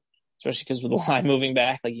shooter, especially because with the line moving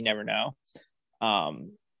back, like you never know.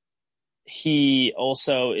 He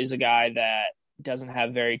also is a guy that doesn't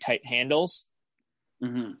have very tight handles.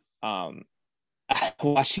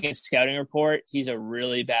 Watching his scouting report, he's a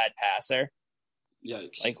really bad passer.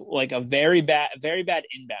 Yikes. Like a very bad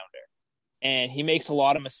inbounder. And he makes a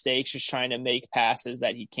lot of mistakes just trying to make passes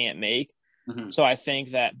that he can't make. So I think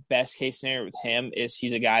that best case scenario with him is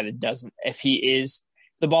he's a guy that doesn't, if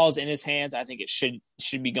the ball is in his hands, I think it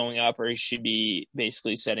should be going up, or he should be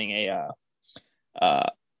basically setting a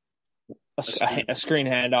screen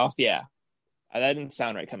handoff. Yeah. That didn't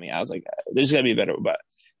sound right coming out. I was like, there's got to be better, but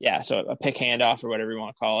yeah. So a pick handoff or whatever you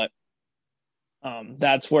want to call it.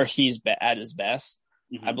 That's where he's at his best.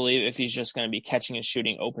 I believe if he's just going to be catching and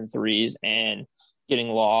shooting open threes and getting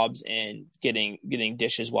lobs and getting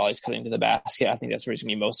dishes while he's cutting to the basket, I think that's where he's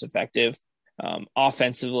going to be most effective.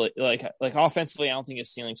 Offensively, like offensively, I don't think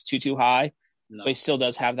his ceiling's too high, but he still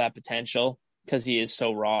does have that potential because he is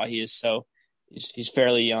so raw. He's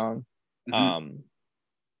fairly young. Yeah,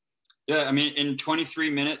 I mean, in 23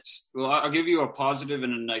 minutes, well, I'll give you a positive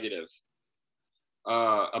and a negative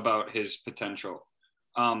about his potential.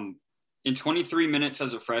 In 23 minutes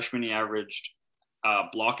as a freshman, he averaged a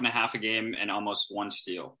block and a half a game and almost 1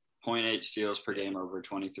 steal, 0.8 steals per game over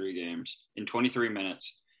 23 games in 23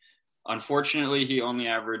 minutes. Unfortunately, he only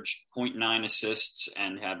averaged 0.9 assists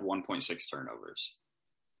and had 1.6 turnovers.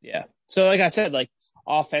 Yeah. So like I said, like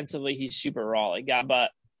offensively, he's super raw,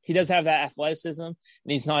 but he does have that athleticism, and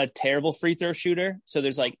he's not a terrible free throw shooter. So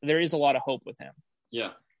there is a lot of hope with him.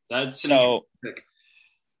 Yeah. That's so pick.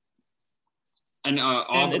 And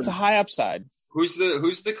Auburn, it's a high upside. Who's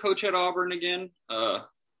the coach at Auburn again?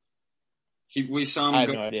 We saw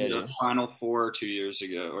him go to the Final Four 2 years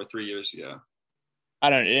ago or 3 years ago. I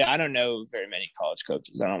don't know very many college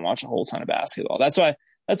coaches. I don't watch a whole ton of basketball. That's why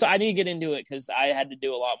I need to get into it, because I had to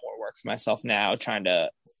do a lot more work for myself now, trying to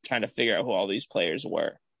figure out who all these players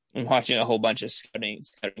were. I'm watching a whole bunch of scouting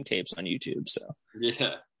tapes on YouTube. So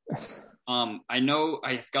yeah, I know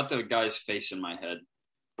I've got the guy's face in my head.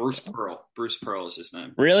 Bruce Pearl. Bruce Pearl is his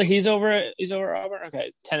name. Really? He's over Auburn?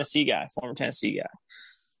 Okay. Tennessee guy, former Tennessee guy.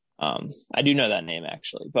 I do know that name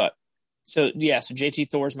actually, but so JT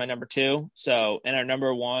Thor's my number 2. So, and our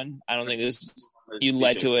number 1, I don't think you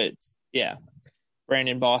led to it. Yeah.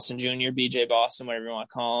 Brandon Boston Jr., BJ Boston, whatever you want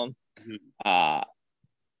to call him.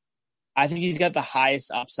 I think he's got the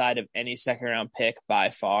highest upside of any second round pick by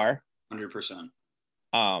far.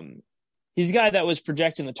 100%. He's a guy that was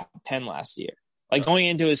projected in the top 10 last year. Like going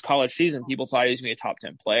into his college season, people thought he was going to be a top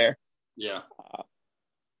 10 player. Yeah.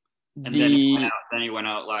 And then he went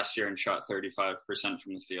out last year and shot 35%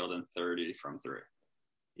 from the field and 30 from 3.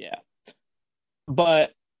 Yeah.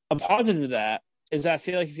 But a positive to that is that I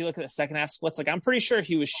feel like if you look at the second half splits, like I'm pretty sure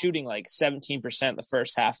he was shooting like 17% the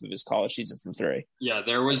first half of his college season from 3. Yeah,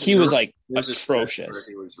 he was atrocious.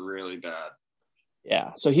 He was really bad.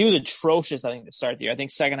 Yeah. So he was atrocious, I think, to start the year. I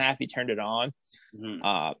think second half he turned it on.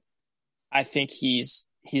 I think he's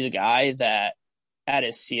a guy that at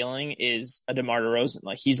his ceiling is a DeMar DeRozan.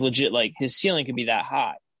 Like, he's legit. Like, his ceiling could be that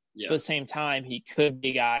high. Yeah. At the same time, he could be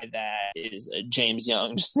a guy that is a James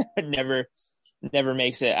Young, just never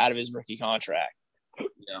makes it out of his rookie contract.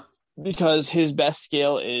 Yeah. Because his best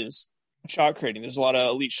skill is shot creating. There's a lot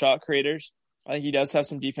of elite shot creators. I think he does have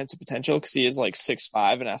some defensive potential because he is like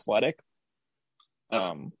 6'5" and athletic.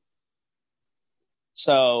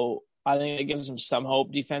 So I think it gives him some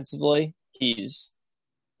hope defensively. He's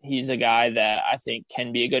a guy that I think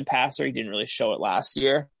can be a good passer. He didn't really show it last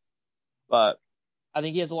year, but I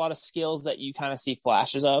think he has a lot of skills that you kind of see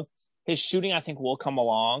flashes of. His shooting, I think, will come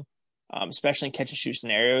along, especially in catch-and-shoot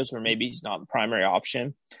scenarios where maybe he's not the primary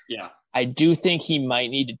option. Yeah. I do think he might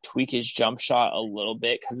need to tweak his jump shot a little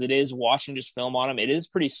bit because it is, watching just film on him, it is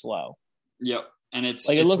pretty slow. Yep. And it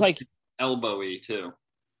looked like elbowy too.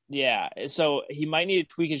 Yeah. So he might need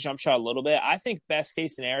to tweak his jump shot a little bit. I think best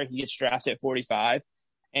case scenario, he gets drafted at 45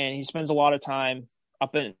 and he spends a lot of time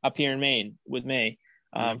up here in Maine with me.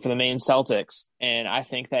 For the Maine Celtics. And I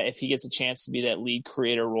think that if he gets a chance to be that lead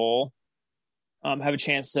creator role, have a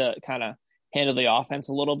chance to kind of handle the offense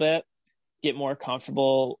a little bit, get more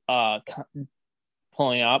comfortable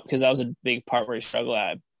pulling up, because that was a big part where he struggled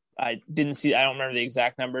at. I don't remember the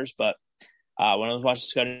exact numbers, but when I was watching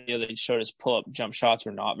Scotty, they showed his pull-up jump shots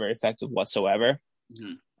were not very effective whatsoever.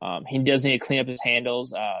 Mm-hmm. He does need to clean up his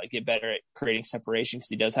handles, get better at creating separation because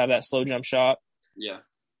he does have that slow jump shot. Yeah.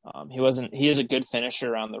 He is a good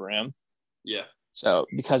finisher around the rim. Yeah. So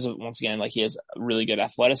because of, once again, like, he has really good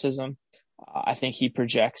athleticism, I think he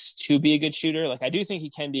projects to be a good shooter. Like, I do think he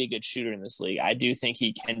can be a good shooter in this league. I do think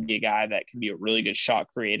he can be a guy that can be a really good shot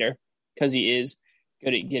creator because he is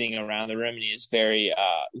good at getting around the rim and he is very,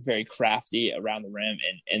 very crafty around the rim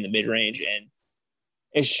and in the mid range. And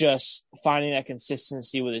it's just finding that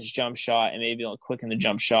consistency with his jump shot and maybe quicken the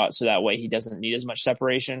jump shot so that way he doesn't need as much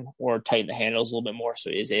separation, or tighten the handles a little bit more so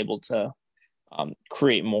he is able to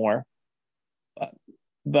create more.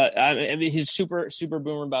 But I mean, he's super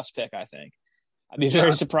boomer bust pick, I think. I'd be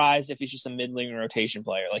very surprised if he's just a mid-league rotation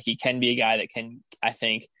player. Like, he can be a guy that can, I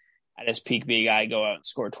think, at his peak, be a guy go out and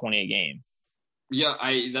score 20 a game. Yeah,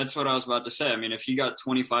 that's what I was about to say. I mean, if you got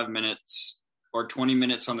 25 minutes or 20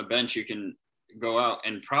 minutes on the bench, you can go out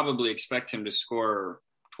and probably expect him to score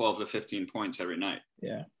 12 to 15 points every night.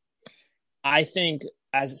 Yeah. I think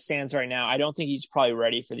as it stands right now, I don't think he's probably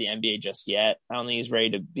ready for the NBA just yet. I don't think he's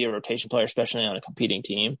ready to be a rotation player, especially on a competing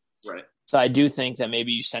team. Right. So I do think that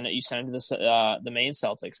maybe you send him to the Maine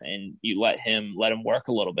Celtics and you let him work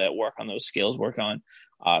a little bit, work on those skills, work on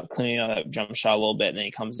cleaning up that jump shot a little bit, and then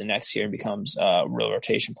he comes in next year and becomes a real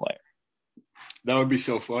rotation player. That would be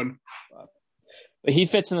so fun. But he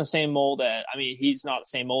fits in the same mold. He's not the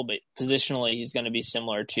same mold, but positionally he's going to be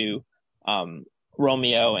similar to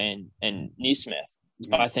Romeo and Neesmith.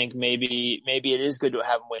 So I think maybe it is good to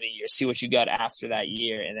have him wait a year, see what you got after that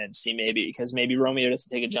year, and then see because maybe Romeo doesn't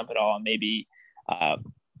take a jump at all, and maybe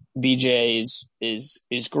BJ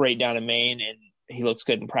is great down in Maine and he looks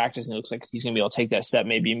good in practice and it looks like he's going to be able to take that step,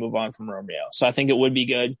 maybe move on from Romeo. So I think it would be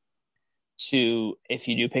good to, if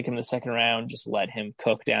you do pick him in the second round, just let him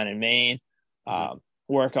cook down in Maine.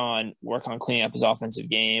 Work on cleaning up his offensive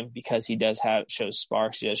game because he does shows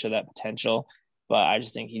sparks. He does show that potential, but I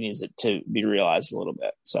just think he needs it to be realized a little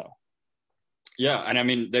bit. So, yeah, and I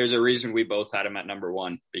mean, there's a reason we both had him at number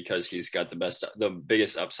one because he's got the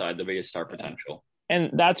biggest upside, the biggest star potential.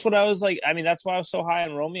 And that's what I was like. I mean, that's why I was so high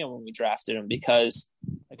on Romeo when we drafted him, because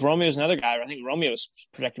like Romeo's another guy. I think Romeo was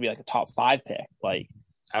projected to be like a top 5 pick, like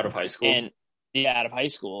out of high school. And yeah, out of high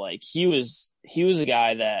school, like he was a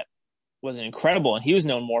guy that was incredible, and he was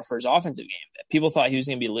known more for his offensive game. People thought he was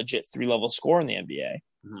going to be a legit 3-level scorer in the NBA,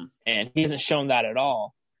 and he hasn't shown that at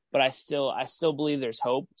all. But I still believe there's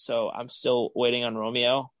hope. So I'm still waiting on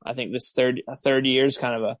Romeo. I think this third year is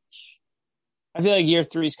kind of I feel like year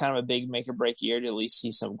 3 is kind of a big make or break year to at least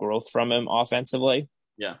see some growth from him offensively.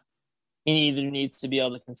 Yeah. He either needs to be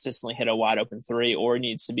able to consistently hit a wide open 3 or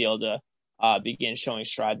needs to be able to begin showing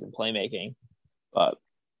strides in playmaking. But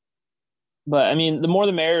I mean, the more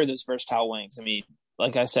the merrier, those versatile wings. I mean,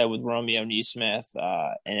 like I said, with Romeo Neesmith,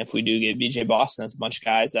 and if we do get BJ Boston, that's a bunch of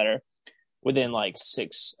guys that are within like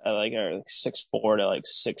 6'4" to like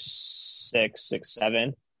 6'6", 6'7".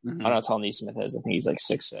 I don't know how tall Neesmith is. I think he's like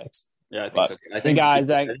 6'6". Yeah, I think so. I think guys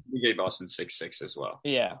that BJ Boston 6'6" as well.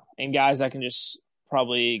 Yeah, and guys that can just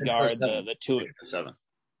probably guard the 2 7.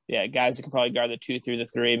 Yeah, guys that can probably guard the 2 through the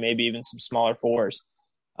 3, maybe even some smaller 4s.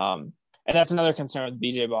 And that's another concern with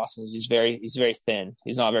BJ Boston is he's very thin.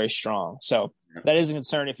 He's not very strong. So that is a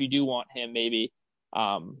concern if you do want him maybe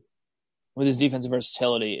with his defensive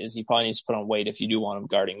versatility is he probably needs to put on weight if you do want him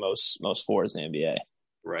guarding most 4s in the NBA.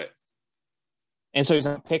 Right. And so he's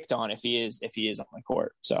not picked on if he is on the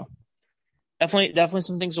court. So definitely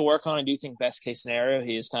some things to work on. I do think best case scenario,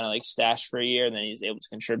 he is kind of like stashed for a year and then he's able to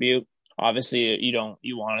contribute. Obviously,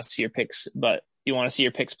 you want to see your picks, but you want to see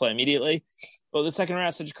your picks play immediately. But the second round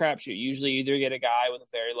is such a crapshoot. Usually, you either get a guy with a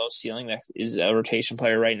very low ceiling that is a rotation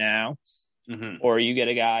player right now, or you get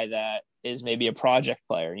a guy that is maybe a project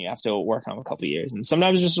player and you have to work on him a couple of years. And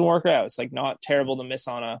sometimes it just doesn't work out. It's like not terrible to miss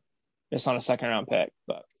on a second round pick,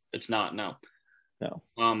 but it's not. No.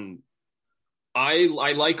 I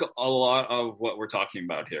like a lot of what we're talking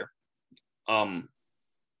about here.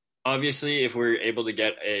 Obviously, if we're able to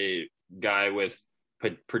get a guy with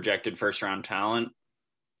projected first round talent,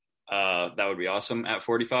 that would be awesome at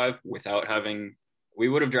 45. We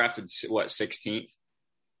would have drafted 16th,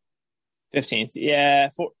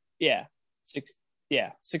 15th,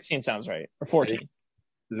 16 sounds right, or 14.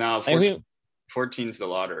 No, 14 is the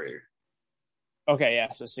lottery. Okay,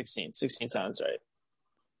 yeah, so 16 sounds right,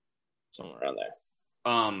 somewhere around there.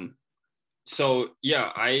 So yeah,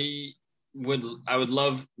 I would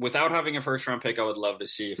love, without having a first round pick, I would love to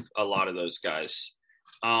see a lot of those guys.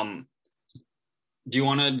 Do you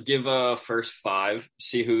want to give a first five?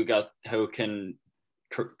 See who can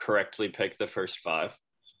correctly pick the first five.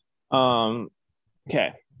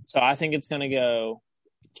 Okay, so I think it's gonna go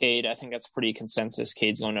Cade. I think that's pretty consensus.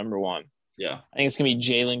 Cade's going number one. Yeah, I think it's gonna be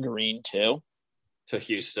Jalen Green 2 to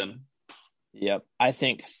Houston. Yep, I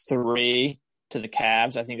think 3 to the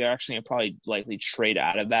Cavs. I think they're actually gonna probably likely trade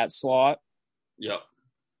out of that slot. Yep.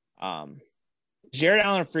 Jared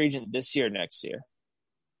Allen, a free agent this year, next year.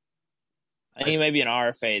 I think he may be an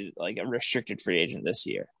RFA, like a restricted free agent this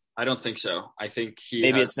year. I don't think so. I think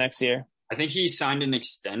it's next year. I think he signed an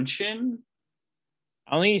extension.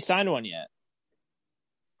 I don't think he signed one yet.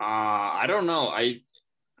 I don't know. I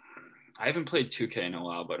haven't played 2K in a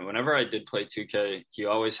while, but whenever I did play 2K, he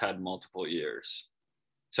always had multiple years.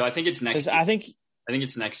 So I think it's next year. I think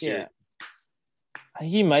it's next year. I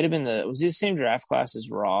think he might have been was he the same draft class as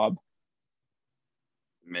Rob?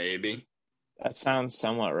 Maybe. That sounds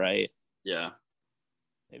somewhat right. Yeah.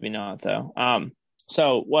 Maybe not though.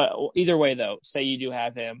 So either way though, say you do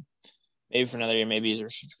have him maybe for another year, maybe he's a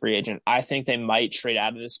free agent. I think they might trade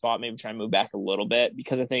out of this spot, maybe try and move back a little bit,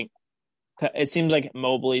 because I think it seems like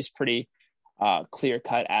Mobley's pretty clear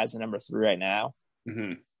cut as the number 3 right now.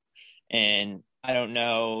 Mm-hmm. And I don't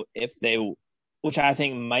know if which I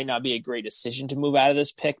think might not be a great decision to move out of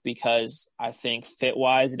this pick, because I think fit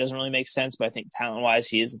wise, it doesn't really make sense, but I think talent wise,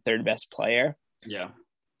 he is the third best player. Yeah.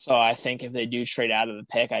 So I think if they do trade out of the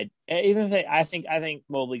pick, I think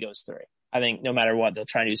Mobley goes 3. I think no matter what, they'll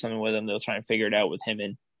try and do something with him. They'll try and figure it out with him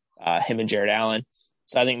and Jared Allen.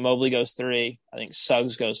 So I think Mobley goes 3. I think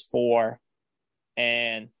Suggs goes 4.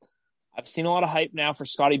 And I've seen a lot of hype now for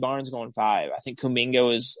Scotty Barnes going 5. I think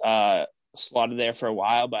Kuminga is slotted there for a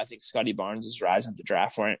while, but I think Scotty Barnes is rising up the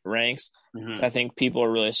draft ranks. Mm-hmm. So I think people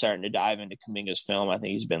are really starting to dive into Kuminga's film. I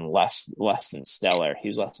think he's been less than stellar. He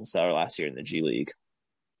was less than stellar last year in the G League.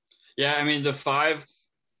 Yeah, I mean, the 5,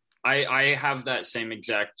 I have that same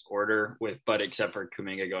exact order but except for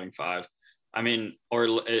Kuminga going 5. I mean,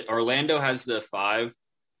 Orlando has the 5,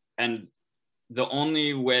 and the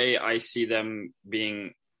only way I see them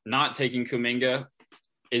being not taking Kuminga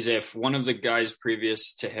is if one of the guys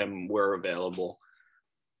previous to him were available,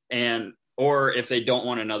 or if they don't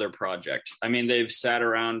want another project. I mean, they've sat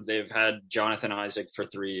around. They've had Jonathan Isaac for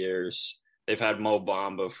 3 years. They've had Mo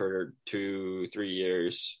Bamba for 2-3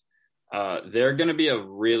 years. They're going to be a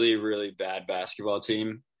really, really bad basketball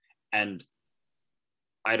team, and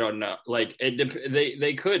I don't know. Like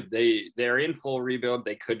they're in full rebuild.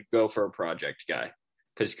 They could go for a project guy,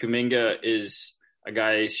 because Kuminga is a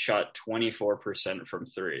guy shot 24% from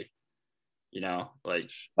 3. But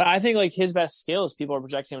I think like his best skill is people are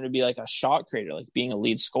projecting him to be like a shot creator, like being a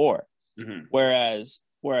lead scorer. Mm-hmm. Whereas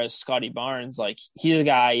Scotty Barnes, like he's a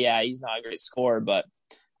guy, he's not a great scorer, but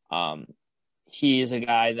he is a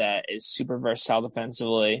guy that is super versatile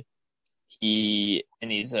defensively.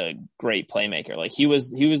 He's a great playmaker. Like he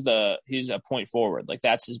was a point forward. Like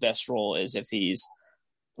that's his best role, is if he's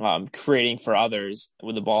creating for others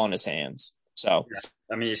with the ball in his hands. So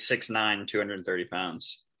I mean, he's 6'9", 230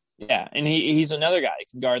 pounds. Yeah, and he's another guy that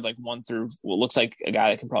can guard like 1 through what looks like a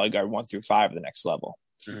guy that can probably guard 1 through 5 at the next level.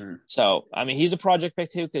 Mm-hmm. So I mean, he's a project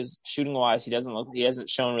pick too, because shooting wise, he hasn't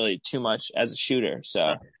shown really too much as a shooter.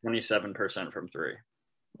 So 27% from 3.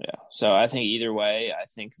 Yeah, so I think either way, I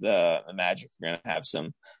think the Magic are going to have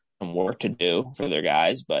some work to do for their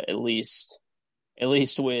guys, but at least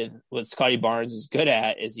with what Scotty Barnes is good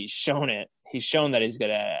at, is he's shown that he's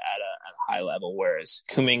good at a high level, whereas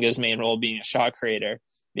Kuminga's main role being a shot creator,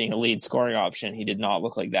 being a lead scoring option, he did not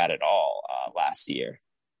look like that at all last year.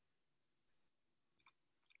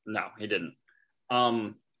 No, he didn't.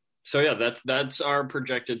 So yeah, that's our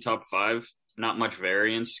projected top 5. Not much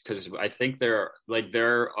variance because I think there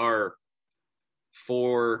are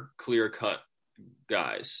 4 clear-cut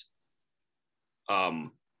guys.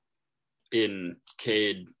 In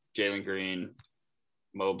Cade, Jalen Green,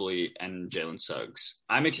 Mobley, and Jalen Suggs.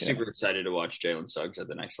 I'm super excited to watch Jalen Suggs at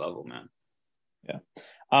the next level, man. Yeah.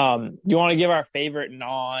 You want to give our favorite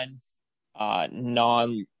non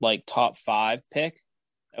like top 5 pick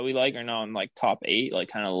that we like, or non like top 8, like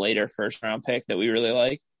kind of later first round pick that we really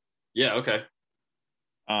like? Yeah. Okay.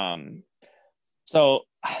 So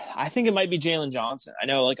I think it might be Jalen Johnson. I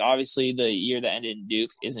know, like, obviously the year that ended in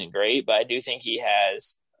Duke isn't great, but I do think he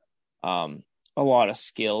has a lot of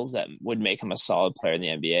skills that would make him a solid player in the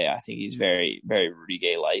NBA. I think he's very, very Rudy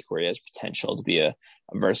Gay-like, where he has potential to be a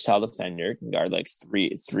versatile defender, can guard like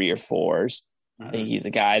three or fours. Mm-hmm. I think he's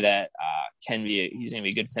a guy that he's going to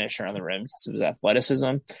be a good finisher on the rim because of his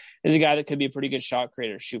athleticism. He's a guy that could be a pretty good shot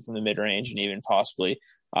creator, shoot from the mid-range, and even possibly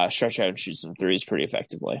stretch out and shoot some threes pretty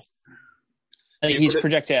effectively. I think he's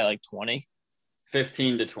projected at like 20.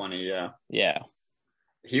 15 to 20, yeah. Yeah.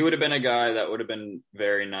 He would have been a guy that would have been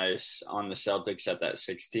very nice on the Celtics at that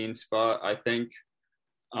 16 spot, I think.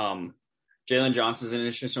 Jalen Johnson's an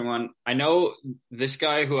interesting one. I know this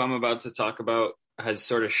guy who I'm about to talk about has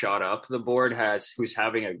sort of shot up the board, who's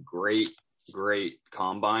having a great, great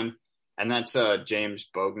combine, and that's James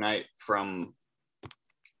Bouknight from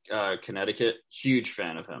Connecticut. Huge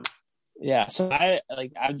fan of him. Yeah, so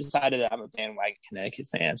I've decided that I'm a bandwagon Connecticut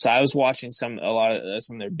fan. So I was watching some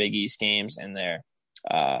of their Big East games and their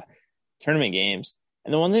tournament games.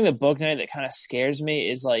 And the one thing that Bouknight that kind of scares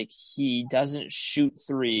me is like he doesn't shoot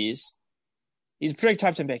threes. He's a pretty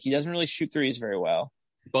top 10 pick. He doesn't really shoot threes very well.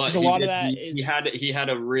 But he had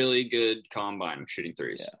a really good combine shooting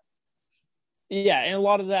threes. Yeah. Yeah, and a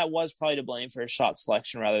lot of that was probably to blame for his shot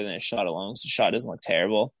selection rather than his shot alone. So the shot doesn't look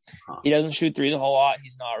terrible. He doesn't shoot threes a whole lot.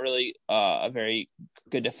 He's not really a very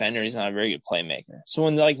good defender. He's not a very good playmaker. So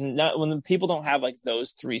when the people don't have like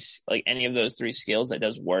those three, like any of those 3 skills, that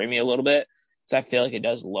does worry me a little bit. So I feel like it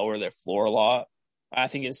does lower their floor a lot. I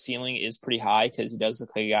think his ceiling is pretty high because he does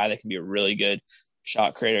look like a guy that can be a really good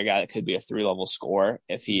shot creator, a guy that could be a 3-level scorer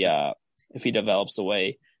if he develops the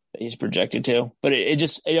way that he's projected to. But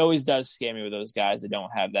it always does scare me with those guys that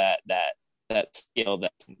don't have that skill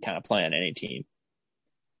that can kind of play on any team.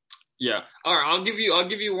 Yeah. All right. I'll give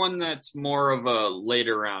you one that's more of a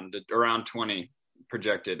later round, around 20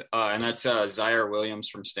 projected. And that's Zaire Williams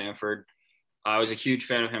from Stanford. I was a huge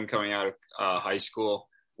fan of him coming out of high school.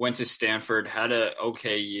 Went to Stanford, had a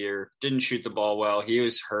okay year, didn't shoot the ball well. He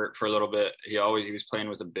was hurt for a little bit. He was playing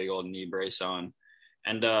with a big old knee brace on.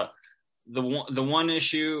 And the one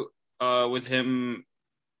issue with him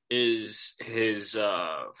is his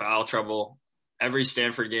foul trouble. Every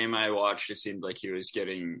Stanford game I watched, it seemed like he was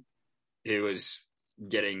getting 2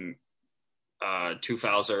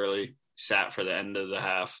 fouls early, sat for the end of the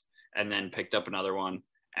half, and then picked up another one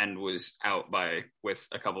and was out with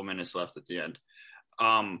a couple minutes left at the end.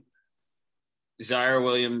 Zaire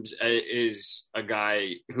Williams is a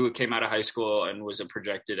guy who came out of high school and was a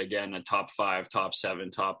projected, again, a top 5, top 7,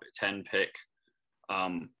 top 10 pick.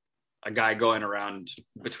 A guy going around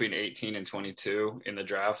between 18 and 22 in the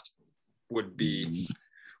draft would be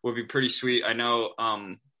pretty sweet. I know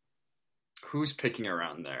who's picking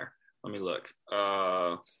around there. Let me look.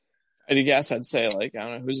 I'd guess I'd say I don't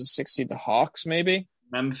know who's a 60. The Hawks, maybe.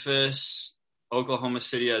 Memphis, Oklahoma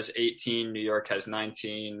City has 18. New York has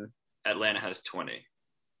 19. Atlanta has 20.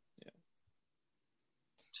 Yeah.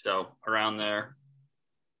 So around there.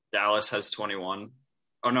 Dallas has 21.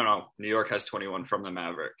 Oh, no. New York has 21 from the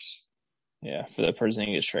Mavericks. Yeah, for the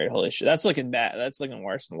Porzingis trade. Holy shit. That's looking bad. That's looking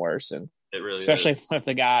worse and worse. And it really especially is. If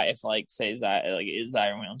the guy, say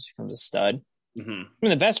Zaire Williams becomes a stud. Mm-hmm. I mean,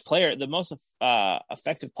 the best player, the most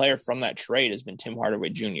effective player from that trade has been Tim Hardaway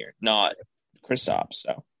Jr., not Kristaps.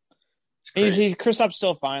 So he's Kristaps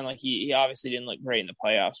still fine. Like he obviously didn't look great in the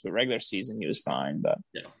playoffs, but regular season he was fine. But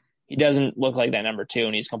he doesn't look like that number 2,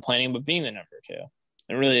 and he's complaining about being the number 2.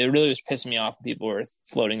 It really was pissing me off when people were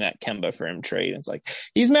floating that Kemba for him trade. It's like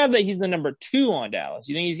he's mad that he's the number 2 on Dallas.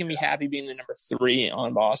 You think he's gonna be happy being the number 3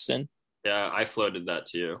 on Boston? Yeah, I floated that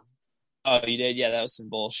to you. Oh, you did? Yeah, that was some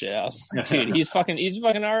bullshit. I was like, dude, he's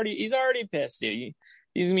already pissed, dude.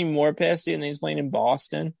 He's gonna be more pissed, dude, and he's playing in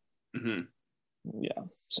Boston. Mm-hmm. Yeah.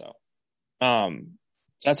 So,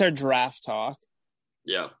 that's our draft talk.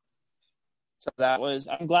 Yeah. So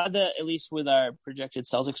I'm glad that at least with our projected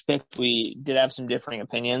Celtics pick, we did have some differing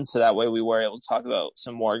opinions. So that way we were able to talk about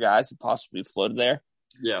some more guys that possibly floated there.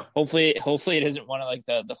 Yeah. Hopefully it isn't one of like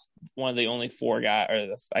the one of the only 4 guys,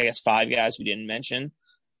 or I guess 5 guys we didn't mention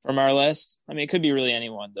from our list. I mean, it could be really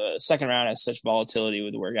anyone. The second round has such volatility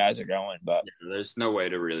with where guys are going, but there's no way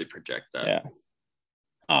to really project that. Yeah.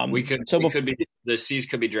 The C's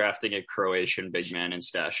could be drafting a Croatian big man and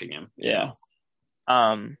stashing him. Yeah.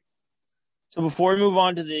 So before we move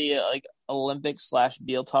on to the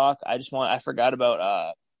Olympics/Beal talk, I forgot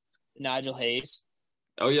about Nigel Hayes.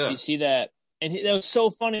 Oh yeah. Did you see that? And that was so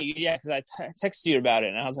funny. Yeah, because I texted you about it,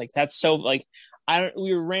 and I was like, "That's so like."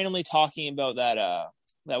 We were randomly talking about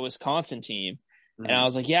that Wisconsin team, and I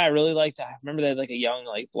was like, "Yeah, I really like that." I remember they had like a young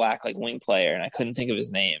black wing player, and I couldn't think of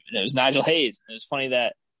his name, and it was Nigel Hayes. And it was funny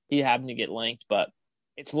that he happened to get linked, but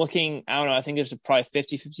it's looking. I don't know. I think there's probably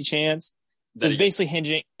 50-50 chance. So it's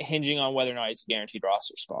basically hinging on whether or not it's a guaranteed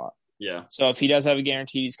roster spot. Yeah. So if he does have a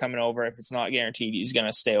guaranteed, he's coming over. If it's not guaranteed, he's going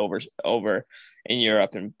to stay over in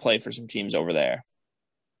Europe and play for some teams over there.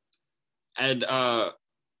 And I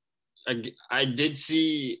did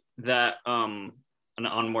see that on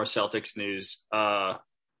more Celtics news,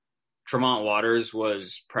 Tremont Waters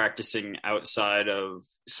was practicing outside of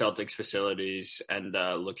Celtics facilities and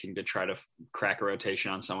looking to try to crack a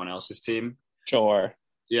rotation on someone else's team. Sure.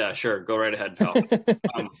 Yeah, sure. Go right ahead, pal.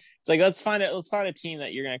 It's like let's find a team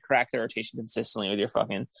that you're going to crack the rotation consistently with your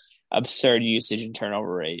fucking absurd usage and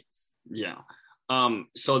turnover rate. Yeah.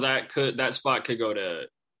 So that spot could go to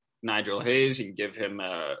Nigel Hayes and give him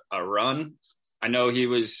a run. I know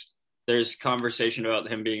there's conversation about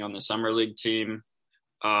him being on the summer league team.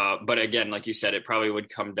 But again, like you said, it probably would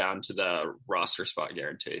come down to the roster spot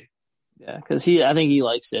guarantee. Yeah, because I think he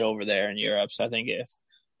likes it over there in Europe. So I think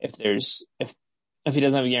if he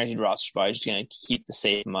doesn't have a guaranteed roster spot, he's just going to keep the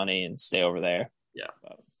safe money and stay over there. Yeah.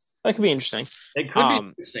 But that could be interesting. It could be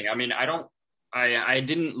interesting. I mean, I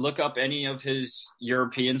didn't look up any of his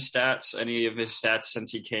European stats, any of his stats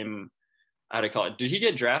since he came out of college. Did he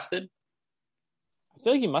get drafted? I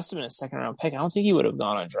feel like he must have been a second-round pick. I don't think he would have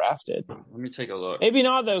gone undrafted. Let me take a look. Maybe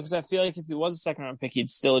not, though, because I feel like if he was a second-round pick, he'd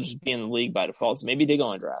still just be in the league by default. So maybe he did go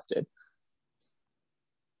undrafted.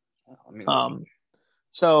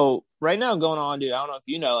 So right now going on, dude, I don't know if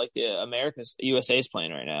you know, the USA is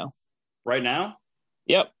playing right now. Right now?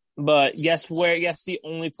 Yep. But guess the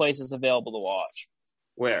only place it's available to watch.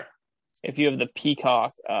 Where? If you have the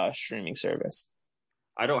Peacock streaming service.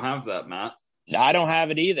 I don't have that, Matt. I don't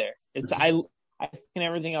have it either. I think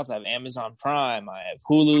everything else. I have Amazon Prime. I have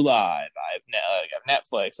Hulu Live. I have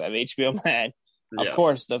Netflix. I have HBO Max. Yeah. Of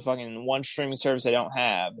course, the fucking one streaming service I don't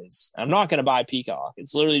have is. I'm not going to buy Peacock.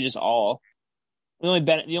 It's literally just all. The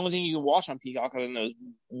only thing you can watch on Peacock other than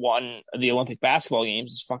the Olympic basketball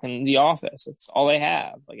games is fucking The Office. It's all they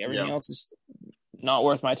have. Everything else is not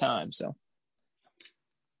worth my time. So,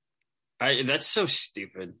 that's so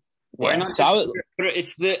stupid. Why not?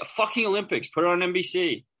 It's the fucking Olympics. Put it on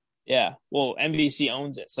NBC. Yeah, well, NBC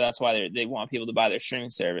owns it, so that's why they want people to buy their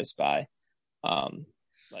streaming service by,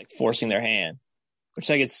 forcing their hand.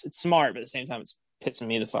 Which it's smart, but at the same time, it's pissing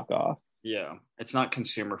me the fuck off. Yeah, it's not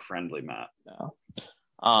consumer friendly, Matt. No.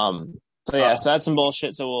 So that's some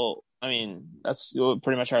bullshit. So that's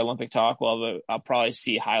pretty much our Olympic talk. I'll probably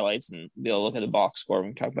see highlights and be able to look at the box score. We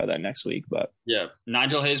can talk about that next week. But yeah,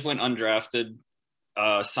 Nigel Hayes went undrafted,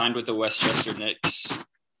 signed with the Westchester Knicks,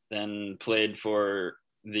 then played for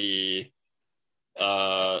the.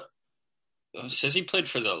 Says he played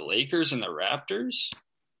for the Lakers and the Raptors.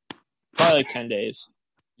 Probably 10 days.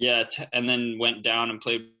 Yeah, and then went down and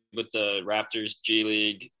played with the Raptors G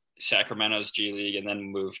League, Sacramento's G League, and then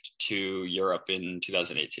moved to Europe in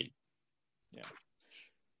 2018. Yeah.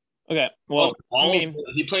 Okay. Well,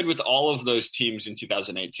 he played with all of those teams in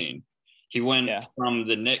 2018. He went from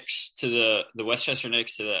the Knicks to the Westchester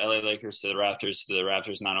Knicks to the LA Lakers to the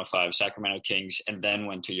Raptors 905, Sacramento Kings, and then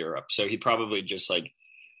went to Europe. So he probably just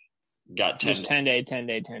got 10 day.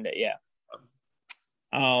 Yeah.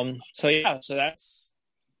 So that's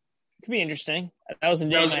could be interesting. That was a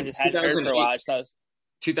name I just hadn't heard for a while.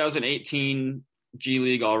 2018 G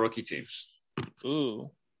League All Rookie team. Ooh,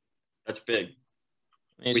 that's big.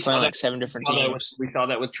 He's playing 7 different teams. We saw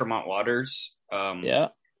that with Tremont Waters.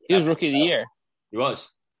 He was Rookie of the Year. He was.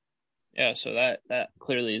 Yeah, so that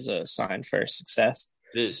clearly is a sign for success.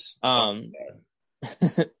 It is.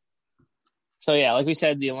 So yeah, like we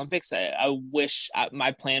said, the Olympics. I wish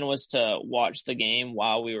my plan was to watch the game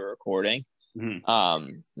while we were recording.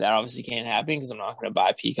 Mm-hmm. That obviously can't happen because I'm not going to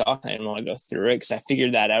buy Peacock. I didn't want to go through it because I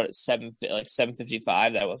figured that out at 7:55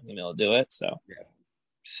 that I wasn't going to be able to do it. So yeah,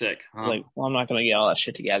 sick. Huh? I'm not going to get all that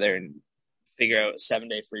shit together and figure out a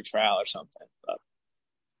 7-day free trial or something. But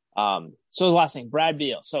so the last thing, Brad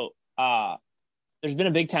Beal. So there's been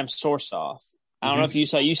a big time source off I don't know if you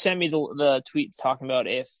saw. You sent me the tweet talking about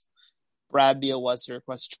if Brad Beal was to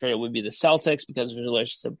request a trade, it would be the Celtics because of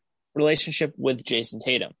his relationship with Jason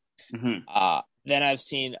Tatum. Then I've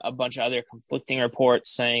seen a bunch of other conflicting reports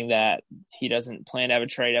saying that he doesn't plan to have a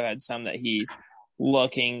trade. I've had some that he's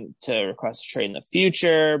looking to request a trade in the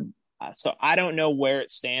future. So I don't know where it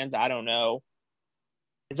stands. I don't know.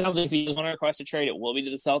 It sounds like if he does want to request a trade, it will be to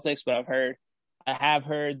the Celtics. But I have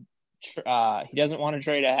heard he doesn't want to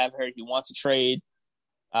trade. I have heard he wants to trade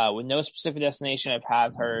with no specific destination. I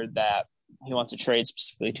have heard that he wants to trade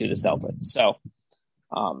specifically to the Celtics. So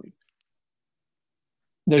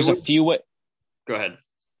there's a few. Go ahead.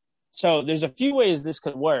 So there's a few ways this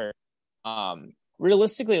could work.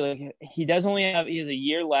 Realistically, like he has a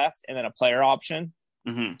year left and then a player option.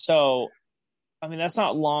 So, I mean, that's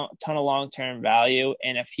not ton of long-term value.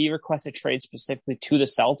 And if he requests a trade specifically to the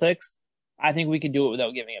Celtics, I think we could do it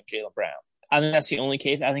without giving up Jaylen Brown. I think that's the only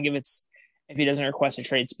case. I think if he doesn't request a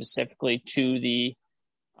trade specifically to the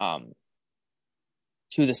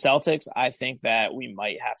Celtics, I think that we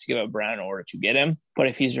might have to give up Brown in order to get him. But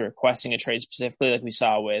if he's requesting a trade specifically, like we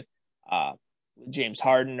saw with James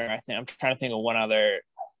Harden, or I'm trying to think of one other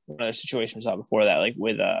situation we saw before that, like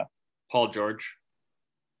with Paul George.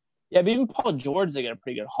 Yeah, but even Paul George, they got a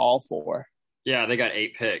pretty good haul for. Yeah, they got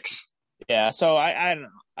 8 picks. Yeah, so I don't know.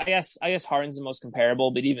 I guess Harden's the most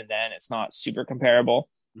comparable, but even then, it's not super comparable.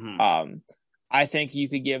 I think you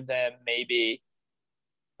could give them maybe.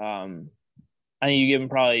 I think you give them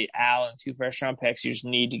probably Al and 2 first-round picks. You just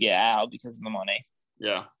need to get Al because of the money.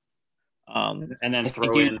 Yeah. And then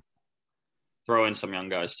throw in some young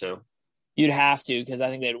guys too. You'd have to because I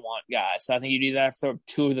think they'd want guys. So I think you'd either have to throw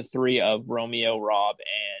 2 of the 3 of Romeo, Rob,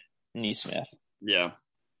 and Nesmith. Yeah.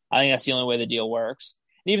 I think that's the only way the deal works.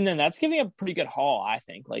 And even then, that's giving a pretty good haul, I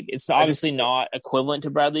think. Like, it's obviously not equivalent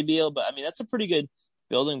to Bradley Beal, but I mean, that's a pretty good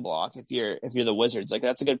building block if you're the Wizards. Like,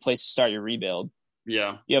 that's a good place to start your rebuild.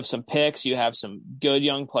 Yeah. You have some picks, you have some good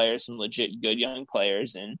young players, some legit good young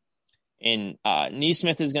players, and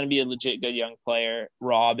Nesmith is going to be a legit good young player.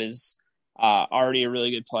 Rob is already a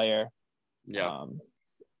really good player. Yeah.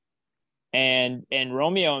 And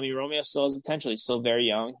Romeo, I mean, Romeo still has potential. He's still very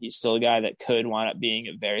young. He's still a guy that could wind up being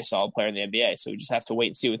a very solid player in the NBA. So we just have to wait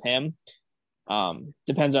and see with him.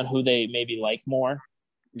 Depends on who they maybe like more.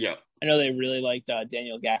 Yeah. I know they really liked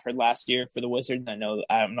Daniel Gafford last year for the Wizards.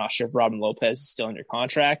 I'm not sure if Robin Lopez is still under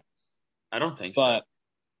contract. I don't think so.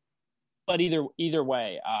 But either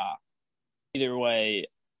way,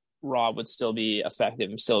 Rob would still be effective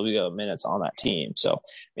and still be good minutes on that team. So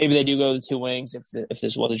maybe they do go the 2 wings if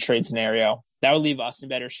this was a trade scenario. That would leave us in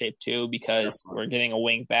better shape too because we're getting a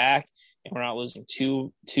wing back and we're not losing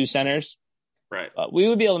two centers. Right. But we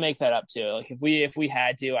would be able to make that up too. Like if we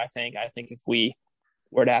had to, I think if we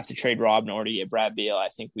were to have to trade Rob in order to get Brad Beal, I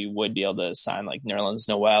think we would be able to sign like Nerlens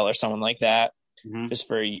Noel or someone like that just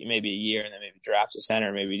for maybe a year and then maybe draft a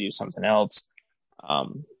center, maybe do something else.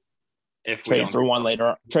 If trade for one later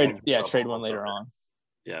on. Trade one later on.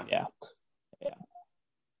 Yeah.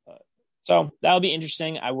 So that'll be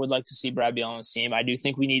interesting. I would like to see Brad Beal on the team. I do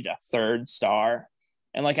think we need a 3rd star.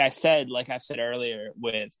 And like I've said earlier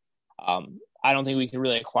with I don't think we can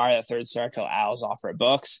really acquire that 3rd star until Al's offer at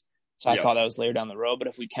books. So I thought that was later down the road. But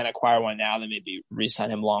if we can acquire one now, then maybe re-sign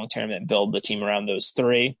him long term and build the team around those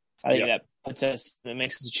 3. I think that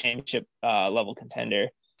makes us a championship level contender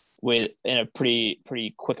in a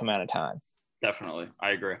pretty quick amount of time. Definitely.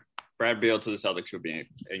 I agree. Brad Beal to the Celtics would be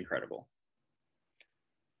incredible.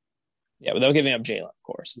 Yeah, without giving up Jaylen, of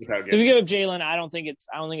course. So if we give up Jaylen, I don't think it's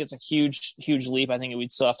a huge leap. I think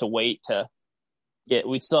we'd still have to wait to get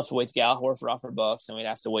Al Horford off our books, and we'd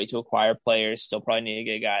have to wait to acquire players. Still probably need to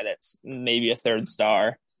get a guy that's maybe a 3rd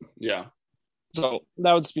star. Yeah. So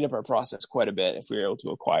that would speed up our process quite a bit if we were able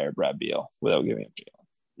to acquire Brad Beal without giving up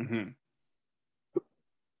Jaylen.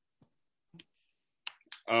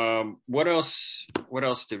 What else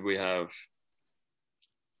did we have?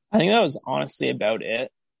 I think that was honestly about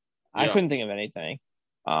it. Yeah. I couldn't think of anything.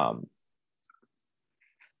 I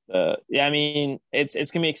mean,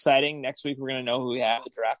 it's gonna be exciting. Next week we're gonna know who we have.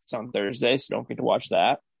 The draft is on Thursday, so don't forget to watch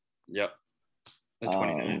that. Yep. The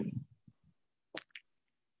 29th.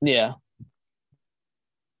 Yeah.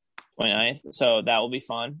 29th. So that will be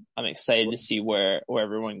fun. I'm excited to see where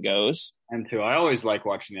everyone goes. And too, I always like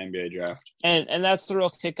watching the NBA draft. And that's the real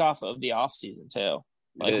kickoff of the off season too.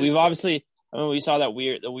 Like we've obviously, we saw the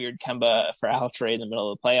weird Kemba for Al trade in the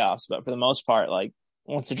middle of the playoffs, but for the most part, like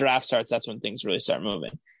once the draft starts, that's when things really start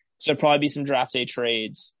moving. So there'll probably be some draft day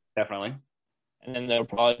trades. Definitely. And then there'll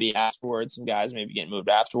probably be afterwards some guys maybe getting moved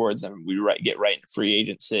afterwards, and we get right into free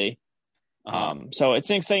agency. So it's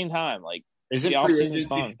an exciting time. Like Isn't the free offseason's agency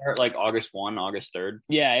fun. start like August 1, August 3rd?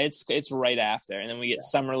 Yeah, it's right after, and then we get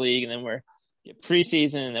summer league, and then we're get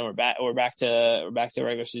preseason, and then we're back to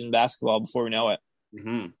regular season basketball before we know it.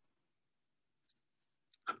 Mm-hmm.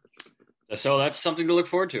 So that's something to look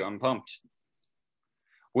forward to. I'm pumped.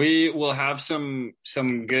 We will have some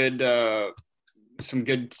good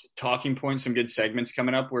talking points, some good segments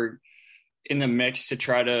coming up. We're in the mix to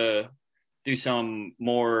try to do some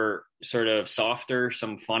more sort of softer,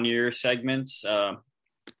 some funnier segments.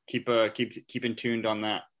 Keep in tuned on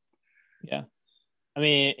that. Yeah. I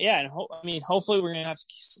mean, yeah, and hopefully we're gonna have to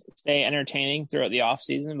stay entertaining throughout the off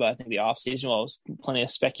season. But I think the off season will have plenty of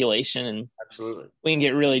speculation, and absolutely we can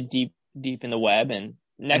get really deep in the web. And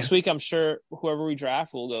next week, I'm sure whoever we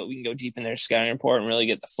draft, we can go deep in their scouting report and really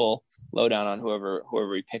get the full lowdown on whoever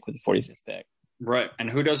we pick with the 45th pick. Right, and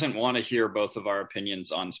who doesn't want to hear both of our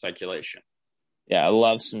opinions on speculation? Yeah, I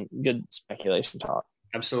love some good speculation talk.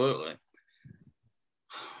 Absolutely.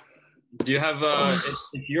 Do you have it's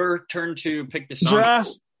your turn to pick the song?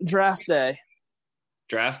 Draft day.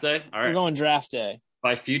 Draft day? All right. We're going draft day.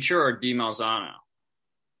 By Future or D Malzano?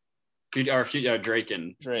 Drake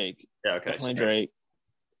and Drake. Yeah, okay. Definitely Drake.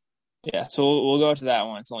 Yeah, so we'll go to that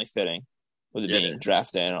one. It's only fitting with it being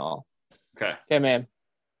draft day and all. Okay. Okay, man.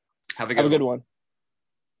 Have a good one.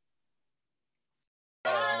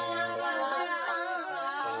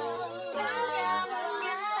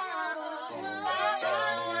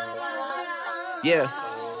 Yeah.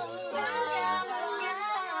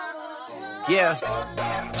 Yeah.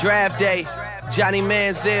 Draft day, Johnny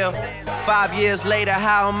Manziel. 5 years later,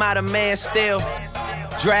 how am I the man still?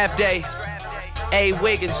 Draft day, A.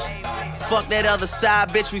 Wiggins. Fuck that other side,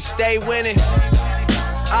 bitch, we stay winning.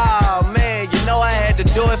 Oh, man, you know I had to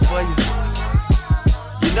do it for you.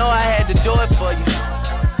 You know I had to do it for you.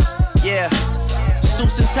 Yeah.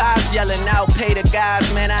 Suits and ties yelling out, pay the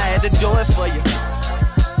guys, man, I had to do it for you.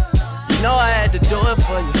 You know I had to do it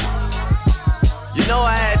for you. You know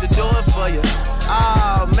I had to do it for you.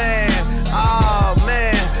 Oh man,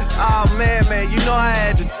 man, you know I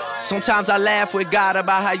had to. Sometimes I laugh with God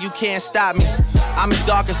about how you can't stop me. I'm his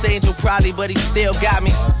darkest angel probably, but he still got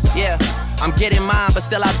me. Yeah, I'm getting mine, but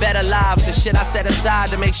still I better lives. The shit I set aside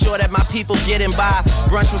to make sure that my people getting by.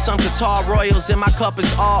 Brunch with some Qatar Royals, and my cup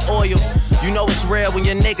is all oil. You know it's real when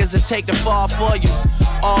your niggas will take the fall for you.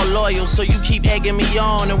 All loyal, so you keep egging me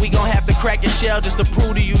on, and we gon' have to crack your shell just to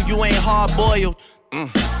prove to you you ain't hard-boiled.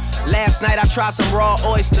 Last night I tried some raw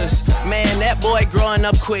oysters. Man, that boy growing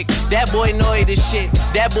up quick. That boy know he this shit.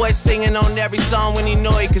 That boy singing on every song when he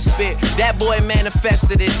know he could spit. That boy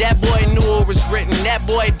manifested it. That boy knew it was written. That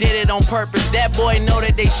boy did it on purpose. That boy know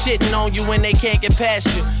that they shitting on you when they can't get past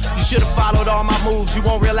you. You should've followed all my moves, you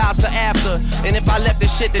won't realize till after. And if I left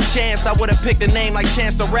this shit to chance, I would've picked a name like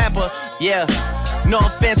Chance the Rapper. Yeah, no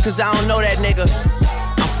offense, cause I don't know that nigga.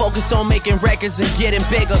 I'm focused on making records and getting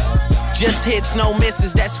bigger. Just hits, no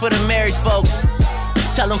misses, that's for the married folks.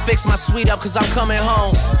 Tell them fix my suite up cause I'm coming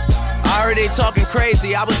home. I heard they talking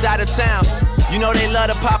crazy, I was out of town. You know they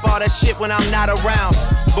love to pop all that shit when I'm not around.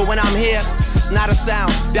 But when I'm here, not a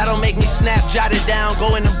sound. That'll make me snap, jot it down.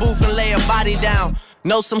 Go in the booth and lay a body down.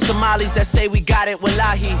 Know some Somalis that say we got it,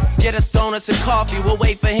 wallahi. Get us donuts and coffee, we'll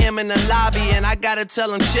wait for him in the lobby. And I gotta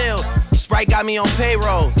tell him chill, Sprite got me on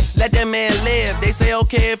payroll. Let that man live, they say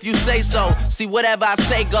okay if you say so. See whatever I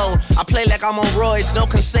say go, I play like I'm on Royce, no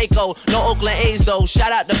Conseco. No Oakland A's though,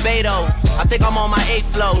 shout out to Beto. I think I'm on my 8th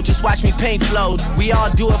flow, just watch me paint flow. We all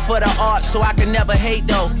do it for the art, so I can never hate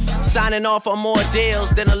though. Signing off on more deals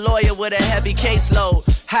than a lawyer with a heavy caseload.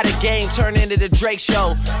 How the game turned into the Drake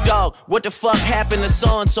show. Dog, what the fuck happened to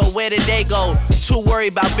so-and-so? Where did they go? Too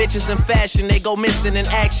worried about bitches and fashion, they go missing in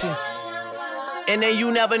action. And then you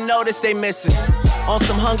never notice they missing. On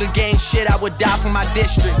some Hunger Games shit, I would die for my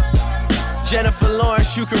district. Jennifer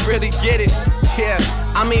Lawrence, you can really get it. Yeah,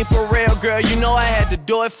 I mean for real, girl, you know I had to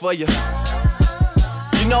do it for you.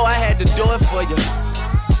 You know I had to do it for you.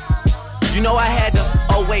 You know I had to,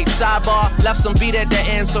 oh wait, sidebar. Left some beat at the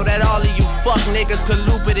end so that all of you fuck niggas could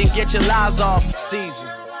loop it and get your lies off. Season.